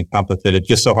I think complicated. It's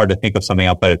just so hard to think of something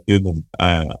outside of Susan,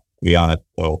 to be honest.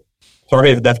 So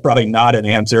sorry, that's probably not an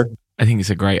answer. I think it's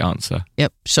a great answer.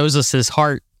 Yep, shows us his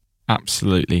heart.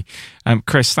 Absolutely.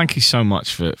 Chris, thank you so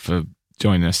much for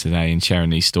joining us today and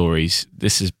sharing these stories.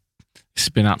 This has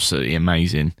been absolutely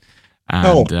amazing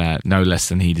and no less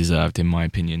than he deserved, in my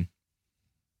opinion.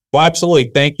 Well,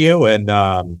 absolutely. Thank you. And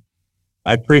I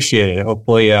appreciate it.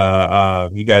 Hopefully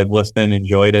you guys listening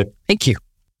enjoyed it. Thank you.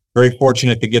 Very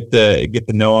fortunate to get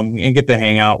to know him and get to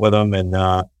hang out with him and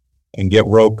get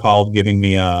rogue calls giving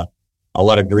me a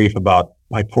lot of grief about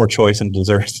my poor choice in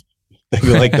desserts, things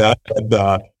like that.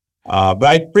 But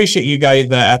I appreciate you guys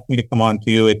asked me to come on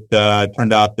too. It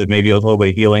turned out that maybe it was a little bit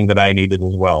of healing that I needed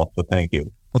as well. So thank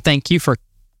you. Well, thank you for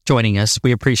joining us.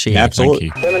 We appreciate Absolutely.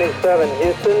 it. Thank you. 77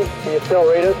 Houston, can you still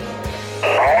read us?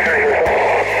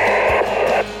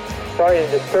 Sorry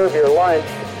to disturb your lunch,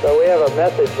 but we have a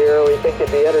message here we think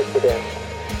you'd be interested in.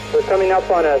 We're coming up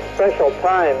on a special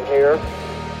time here.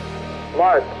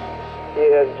 Mark,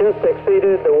 you have just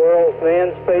exceeded the world's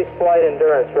manned spaceflight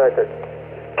endurance record.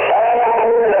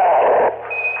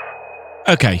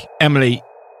 Okay, Emily,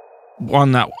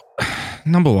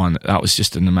 number one, that was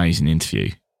just an amazing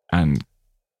interview. And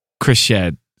Chris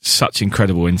shared such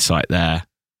incredible insight there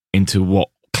into what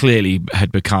clearly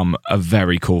had become a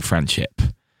very cool friendship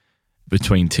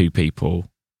between two people,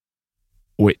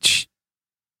 which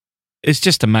is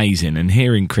just amazing. And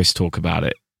hearing Chris talk about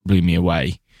it blew me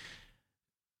away.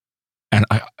 And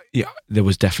there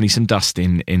was definitely some dust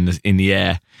in the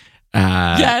air.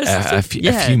 Yes, a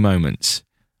few moments.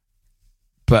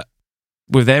 But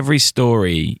with every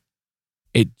story,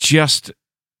 it just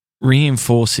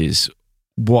reinforces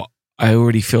what I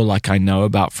already feel like I know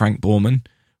about Frank Borman,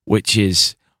 which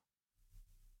is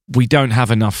we don't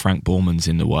have enough Frank Bormans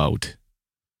in the world.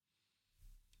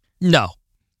 No.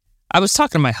 I was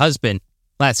talking to my husband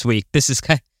last week. This is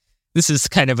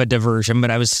kind of a diversion,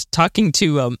 but I was talking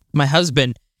to my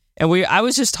husband, and I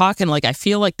was just talking, like, I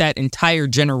feel like that entire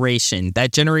generation,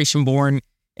 that generation born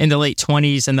in the late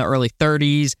 20s and the early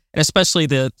 30s, and especially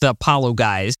the Apollo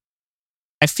guys,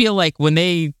 I feel like when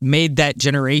they made that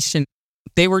generation,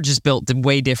 they were just built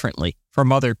way differently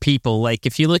from other people. Like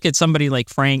if you look at somebody like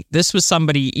Frank, this was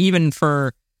somebody, even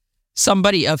for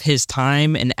somebody of his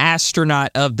time, an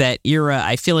astronaut of that era,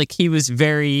 I feel like he was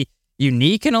very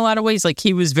unique in a lot of ways. Like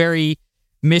he was very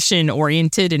mission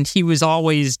oriented, and he was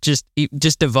always just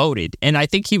devoted. And I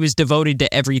think he was devoted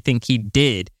to everything he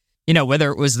did. You know, whether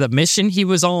it was the mission he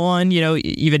was on, you know,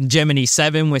 even Gemini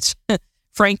 7, which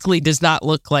frankly does not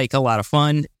look like a lot of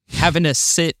fun. Having to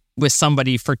sit with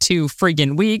somebody for 2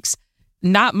 friggin' weeks,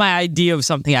 not my idea of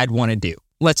something I'd want to do.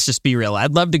 Let's just be real.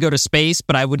 I'd love to go to space,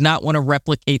 but I would not want to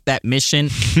replicate that mission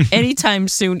anytime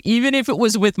soon. Even if it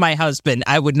was with my husband,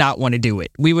 I would not want to do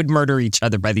it. We would murder each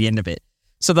other by the end of it.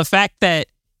 So the fact that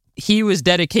he was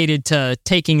dedicated to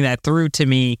taking that through to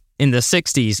me in the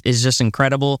 60s is just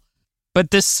incredible. But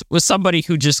this was somebody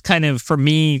who just kind of, for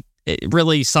me, it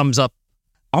really sums up,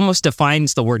 almost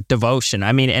defines the word devotion.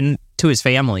 I mean, and to his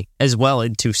family as well,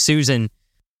 and to Susan,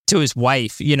 to his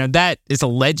wife. You know, that is a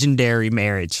legendary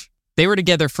marriage. They were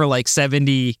together for like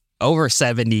over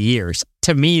 70 years.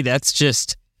 To me, that's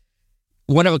just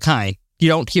one of a kind. You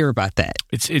don't hear about that.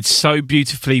 It's so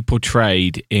beautifully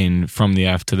portrayed in From the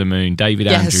Earth to the Moon. David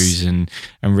Andrews and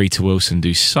Rita Wilson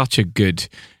do such a good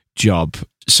job.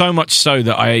 So much so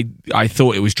that I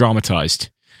thought it was dramatized.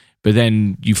 But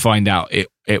then you find out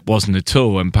it wasn't at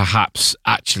all. And perhaps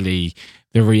actually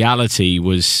the reality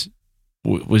was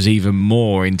even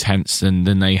more intense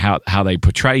than how they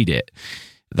portrayed it.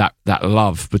 That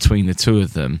love between the two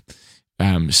of them,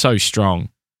 so strong.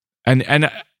 And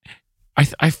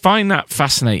I find that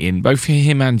fascinating, both for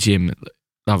him and Jim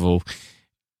Lovell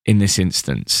in this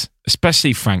instance,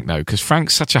 especially Frank, though, because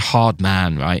Frank's such a hard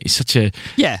man, right? He's such a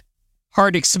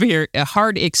hard exterior,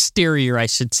 I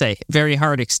should say, very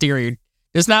hard exterior.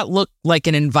 Does not look like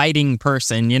an inviting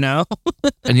person, you know.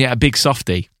 And yet a big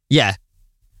softie. Yeah.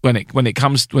 When it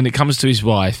comes to his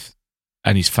wife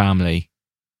and his family,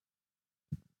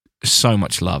 so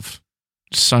much love.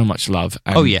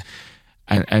 And,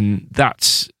 and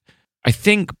that's. I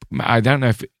think, I don't know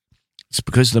if it's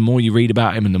because the more you read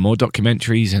about him and the more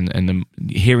documentaries and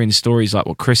hearing stories like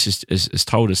what Chris has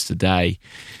told us today,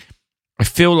 I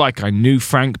feel like I knew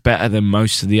Frank better than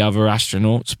most of the other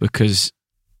astronauts, because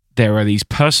there are these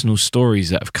personal stories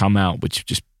that have come out which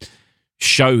just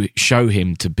show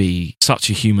him to be such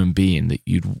a human being that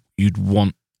you'd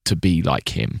want to be like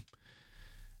him.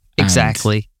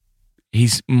 Exactly. And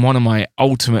he's one of my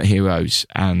ultimate heroes,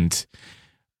 and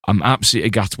I'm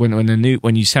absolutely gutted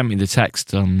when you sent me the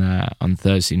text on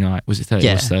Thursday night. Was it Thursday?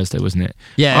 Yeah. It was Thursday, wasn't it?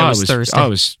 Yeah, it was Thursday.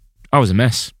 I was a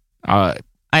mess.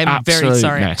 I'm very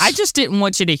sorry. Mess. I just didn't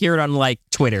want you to hear it on like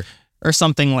Twitter or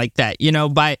something like that. You know,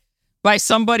 by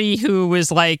somebody who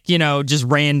was like, you know, just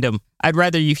random. I'd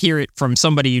rather you hear it from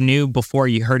somebody you knew before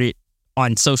you heard it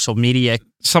on social media.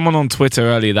 Someone on Twitter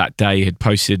earlier that day had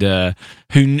posted,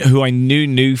 who I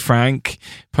knew Frank,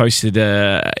 posted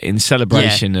in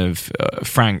celebration of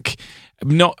Frank,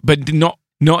 not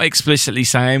explicitly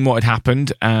saying what had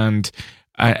happened, and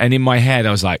in my head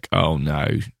I was like, oh no,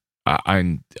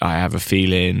 I have a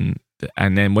feeling,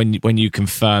 and then when you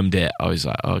confirmed it, I was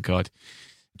like, oh god,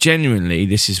 genuinely,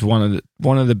 this is one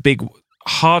of the big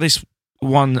hardest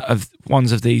ones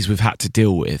of these we've had to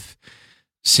deal with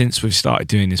since we've started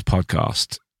doing this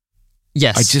podcast.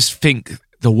 Yes. I just think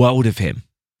the world of him.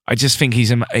 I just think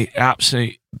he's an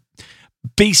absolute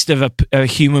beast of a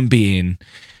human being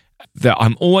that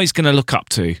I'm always going to look up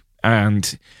to.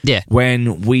 And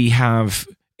when we have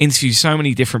interviewed so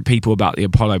many different people about the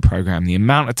Apollo program, the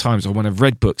amount of times, or when I've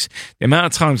read books, the amount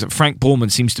of times that Frank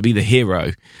Borman seems to be the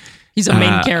hero. He's a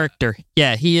main character.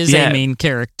 Yeah, he is a main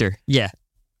character. Yeah.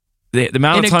 The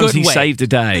amount of times he saved a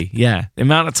day, the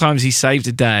amount of times he saved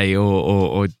a day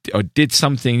or did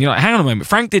something, you're like, hang on a moment,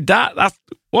 Frank did that? That's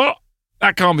what?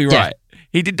 That can't be right.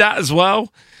 He did that as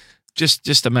well.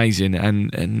 Just amazing,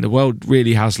 and the world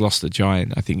really has lost a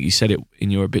giant. I think you said it in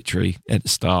your obituary at the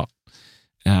start.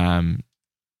 You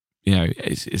know,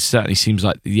 it certainly seems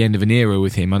like the end of an era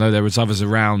with him. I know there was others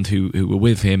around who were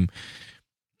with him.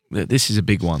 This is a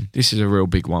big one. This is a real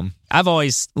big one. I've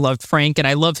always loved Frank, and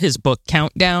I love his book,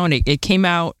 Countdown. It came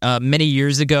out many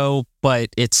years ago, but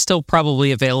it's still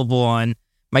probably available on,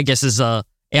 my guess is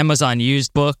Amazon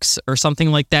used books or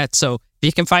something like that. So if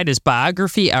you can find his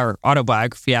biography or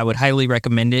autobiography, I would highly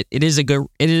recommend it. It is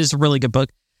a really good book.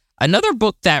 Another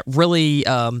book that really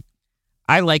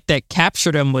I like that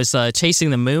captured him was Chasing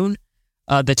the Moon.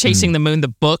 The Chasing the Moon, the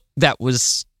book that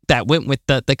went with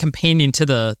the companion to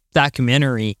the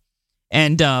documentary.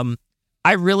 And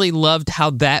I really loved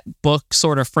how that book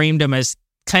sort of framed him as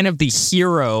kind of the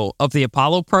hero of the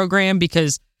Apollo program,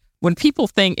 because when people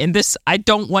think, and this, I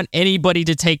don't want anybody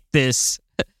to take this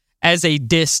as a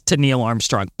diss to Neil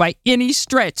Armstrong by any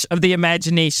stretch of the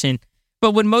imagination.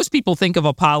 But when most people think of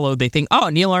Apollo, they think, oh,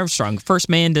 Neil Armstrong, first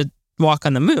man to walk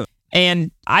on the moon.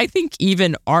 And I think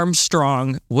even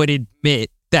Armstrong would admit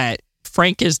that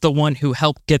Frank is the one who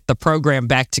helped get the program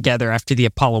back together after the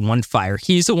Apollo 1 fire.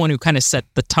 He's the one who kind of set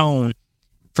the tone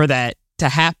for that to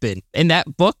happen. In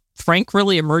that book, Frank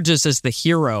really emerges as the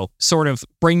hero, sort of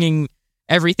bringing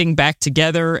everything back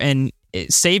together and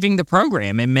saving the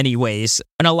program in many ways.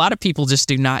 And a lot of people just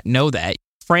do not know that.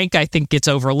 Frank, I think, gets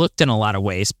overlooked in a lot of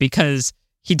ways because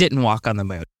he didn't walk on the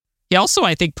moon. He also,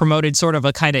 I think, promoted sort of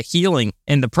a kind of healing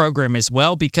in the program as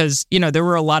well because, there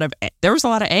was a lot of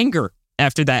anger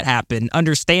after that happened,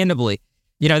 understandably.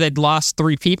 They'd lost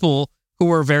 3 people who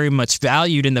were very much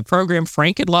valued in the program.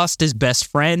 Frank had lost his best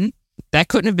friend. That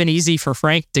couldn't have been easy for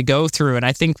Frank to go through. And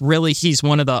I think really he's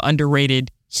one of the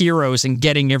underrated heroes in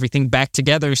getting everything back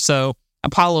together. So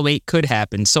Apollo 8 could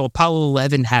happen. So Apollo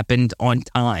 11 happened on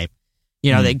time.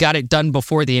 They got it done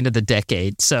before the end of the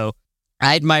decade. So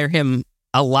I admire him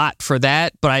a lot for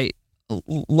that. But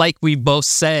like we both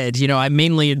said, I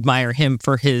mainly admire him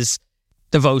for his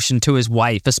devotion to his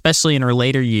wife, especially in her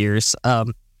later years,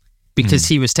 because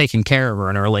he was taking care of her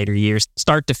in her later years.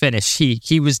 Start to finish,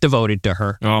 he was devoted to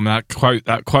her. Oh, man,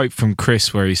 that quote from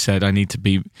Chris where he said, I need to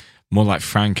be more like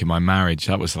Frank in my marriage.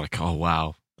 That was like, oh,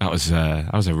 wow. That was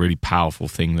a really powerful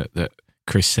thing that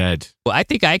Chris said. Well, I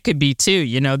think I could be too.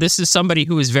 This is somebody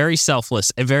who is very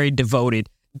selfless and very devoted.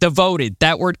 Devoted.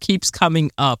 That word keeps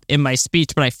coming up in my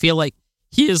speech, but I feel like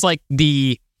he is like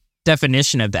the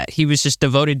definition of that. He was just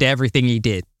devoted to everything he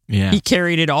did. Yeah. He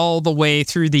carried it all the way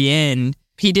through the end.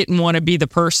 He didn't want to be the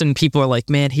person people are like,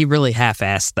 man, he really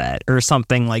half-assed that or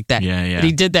something like that. Yeah. But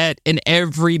he did that in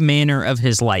every manner of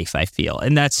his life, I feel.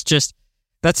 And that's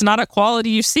not a quality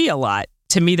you see a lot.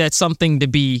 To me, that's something to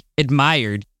be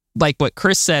admired. Like what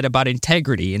Chris said about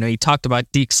integrity. He talked about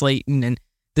Deke Slayton, and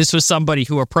this was somebody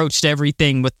who approached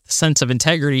everything with a sense of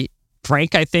integrity.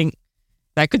 Frank, I think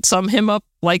that could sum him up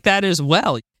like that as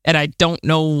well. And I don't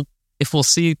know if we'll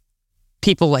see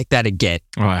people like that again.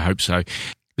 Oh, I hope so.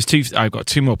 I've got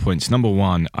 2 more points. Number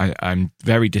 1, I'm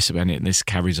very disappointed, and this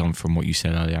carries on from what you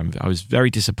said earlier. I was very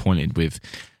disappointed with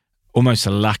almost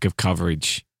a lack of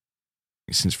coverage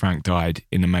since Frank died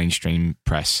in the mainstream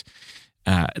press.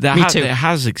 Me too. It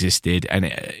has existed,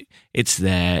 and it's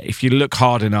there. If you look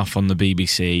hard enough on the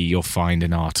BBC, you'll find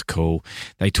an article.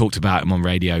 They talked about him on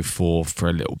Radio 4 for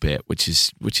a little bit, which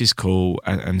is cool,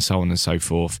 and so on and so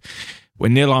forth.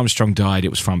 When Neil Armstrong died, it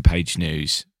was front page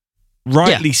news.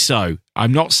 Rightly so.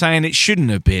 I'm not saying it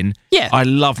shouldn't have been. Yeah. I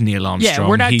love Neil Armstrong. Yeah,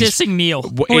 we're not dissing Neil.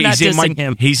 We're not dissing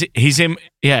him.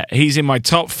 He's in my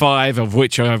top 5, of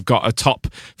which I've got a top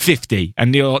 50,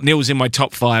 and Neil's in my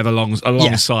top 5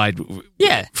 alongside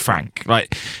Frank.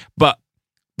 Right, but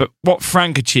what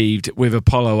Frank achieved with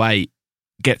Apollo 8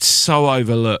 gets so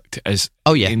overlooked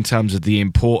in terms of the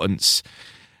importance.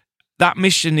 That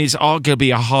mission is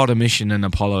arguably a harder mission than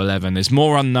Apollo 11. There's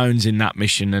more unknowns in that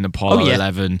mission than Apollo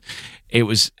 11. It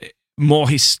was more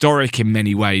historic in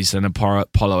many ways than Apollo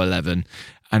 11,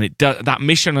 and that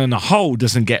mission on the whole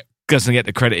doesn't get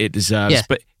the credit it deserves. Yeah.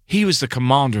 But he was the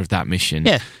commander of that mission.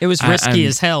 Yeah, it was risky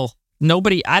as hell.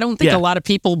 I don't think a lot of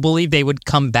people believe they would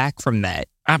come back from that.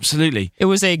 Absolutely, it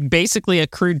was basically a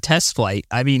crude test flight.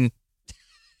 I mean,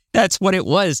 that's what it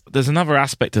was. There's another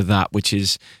aspect of that, which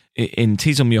is in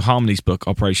Teasel Harmony's book,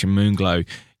 Operation Moonglow,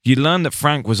 you learn that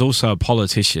Frank was also a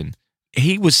politician.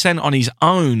 He was sent on his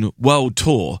own world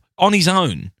tour, on his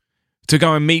own, to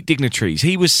go and meet dignitaries.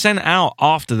 He was sent out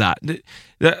after that.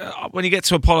 When you get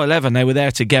to Apollo 11, they were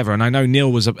there together, and I know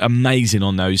Neil was amazing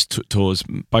on those tours.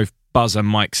 Both Buzz and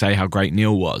Mike say how great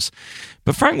Neil was.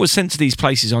 But Frank was sent to these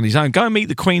places on his own. Go and meet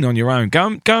the Queen on your own.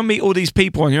 Go and meet all these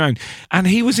people on your own. And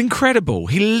he was incredible.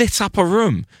 He lit up a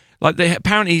room.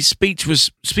 Apparently his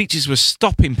speeches were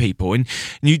stopping people, and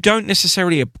you don't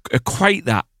necessarily equate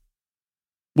that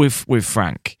with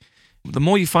Frank. The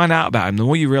more you find out about him, the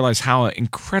more you realize how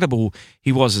incredible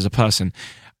he was as a person.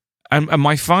 And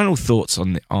my final thoughts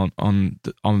on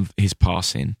his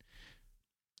passing,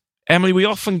 Emily, I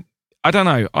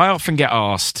often get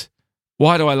asked,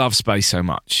 why do I love space so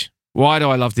much? Why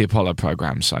do I love the Apollo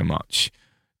program so much?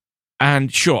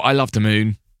 And sure, I love the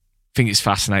moon. I think it's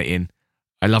fascinating.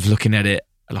 I love looking at it.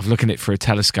 I love looking at it through a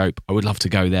telescope. I would love to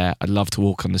go there. I'd love to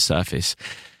walk on the surface.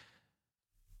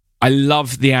 I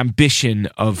love the ambition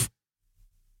of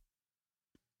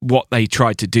what they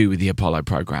tried to do with the Apollo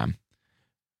program.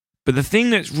 But the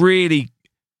thing that's really,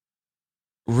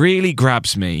 really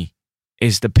grabs me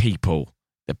is the people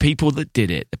that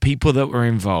did it, the people that were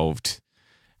involved.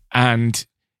 And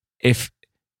if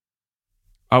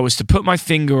I was to put my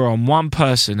finger on one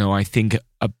person who I think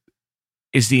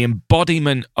is the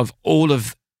embodiment of all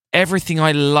of everything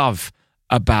I love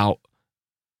about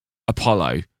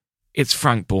Apollo, it's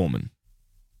Frank Borman.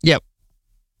 Yep.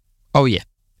 Oh, yeah.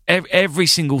 Every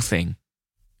single thing,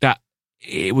 that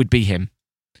it would be him.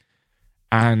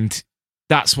 And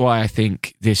that's why I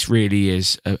think this really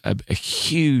is a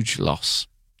huge loss.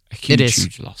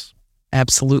 Huge loss.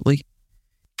 Absolutely.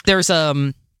 There's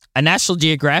a National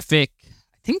Geographic,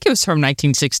 I think it was from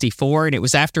 1964, and it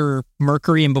was after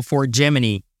Mercury and before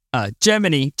Gemini,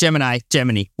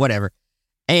 whatever.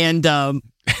 And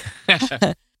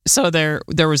so there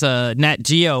was a Nat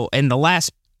Geo, and the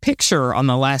last picture on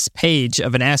the last page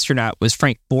of an astronaut was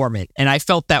Frank Borman. And I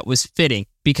felt that was fitting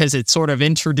because it sort of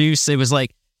introduced, it was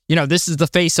like, this is the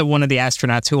face of one of the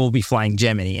astronauts who will be flying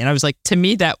Gemini. And I was like, to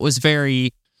me, that was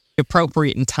very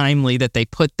appropriate and timely that they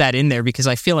put that in there, because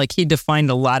I feel like he defined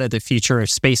a lot of the future of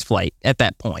spaceflight at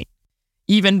that point.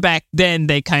 Even back then,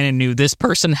 they kind of knew this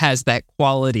person has that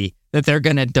quality that they're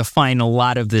going to define a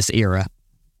lot of this era.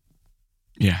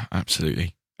 Yeah,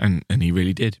 absolutely. And he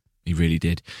really did. He really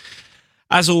did.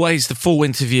 As always, the full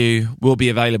interview will be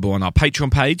available on our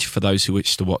Patreon page for those who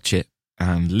wish to watch it.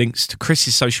 And links to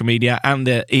Chris's social media and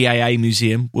the EAA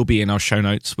Museum will be in our show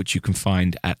notes, which you can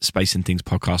find at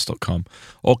spaceandthingspodcast.com,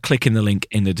 or click in the link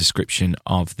in the description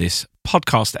of this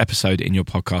podcast episode in your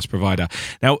podcast provider.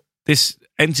 Now, this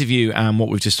interview and what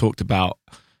we've just talked about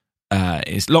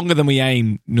is longer than we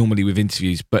aim normally with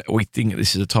interviews, but we think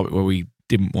this is a topic where we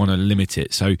didn't want to limit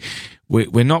it. So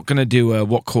we're not going to do a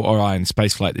What Caught Our Eye in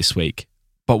Spaceflight this week.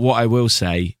 But what I will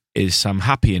say is some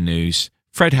happier news.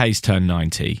 Fred Hayes turned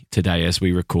 90 today as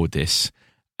we record this.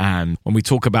 And when we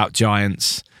talk about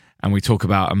giants and we talk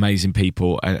about amazing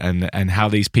people and how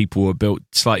these people were built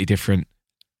slightly different,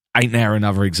 ain't there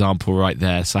another example right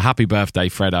there? So happy birthday,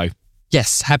 Fredo.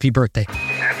 Yes, happy birthday.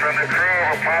 And from the crew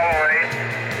of Apollo 8,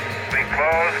 we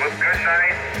close with good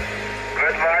night,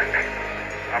 good luck,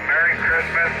 a Merry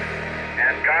Christmas,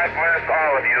 and God bless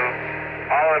all of you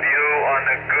on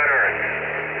the good earth.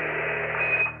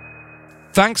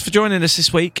 Thanks for joining us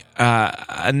this week.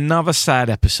 Another sad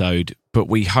episode, but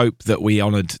we hope that we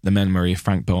honoured the memory of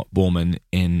Frank Borman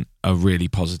in a really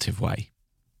positive way.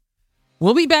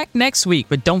 We'll be back next week,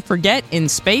 but don't forget, in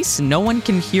space, no one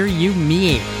can hear you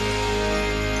meeing.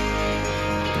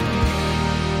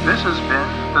 This has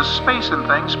been the Space and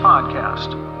Things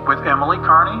podcast with Emily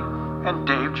Carney and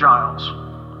Dave Giles.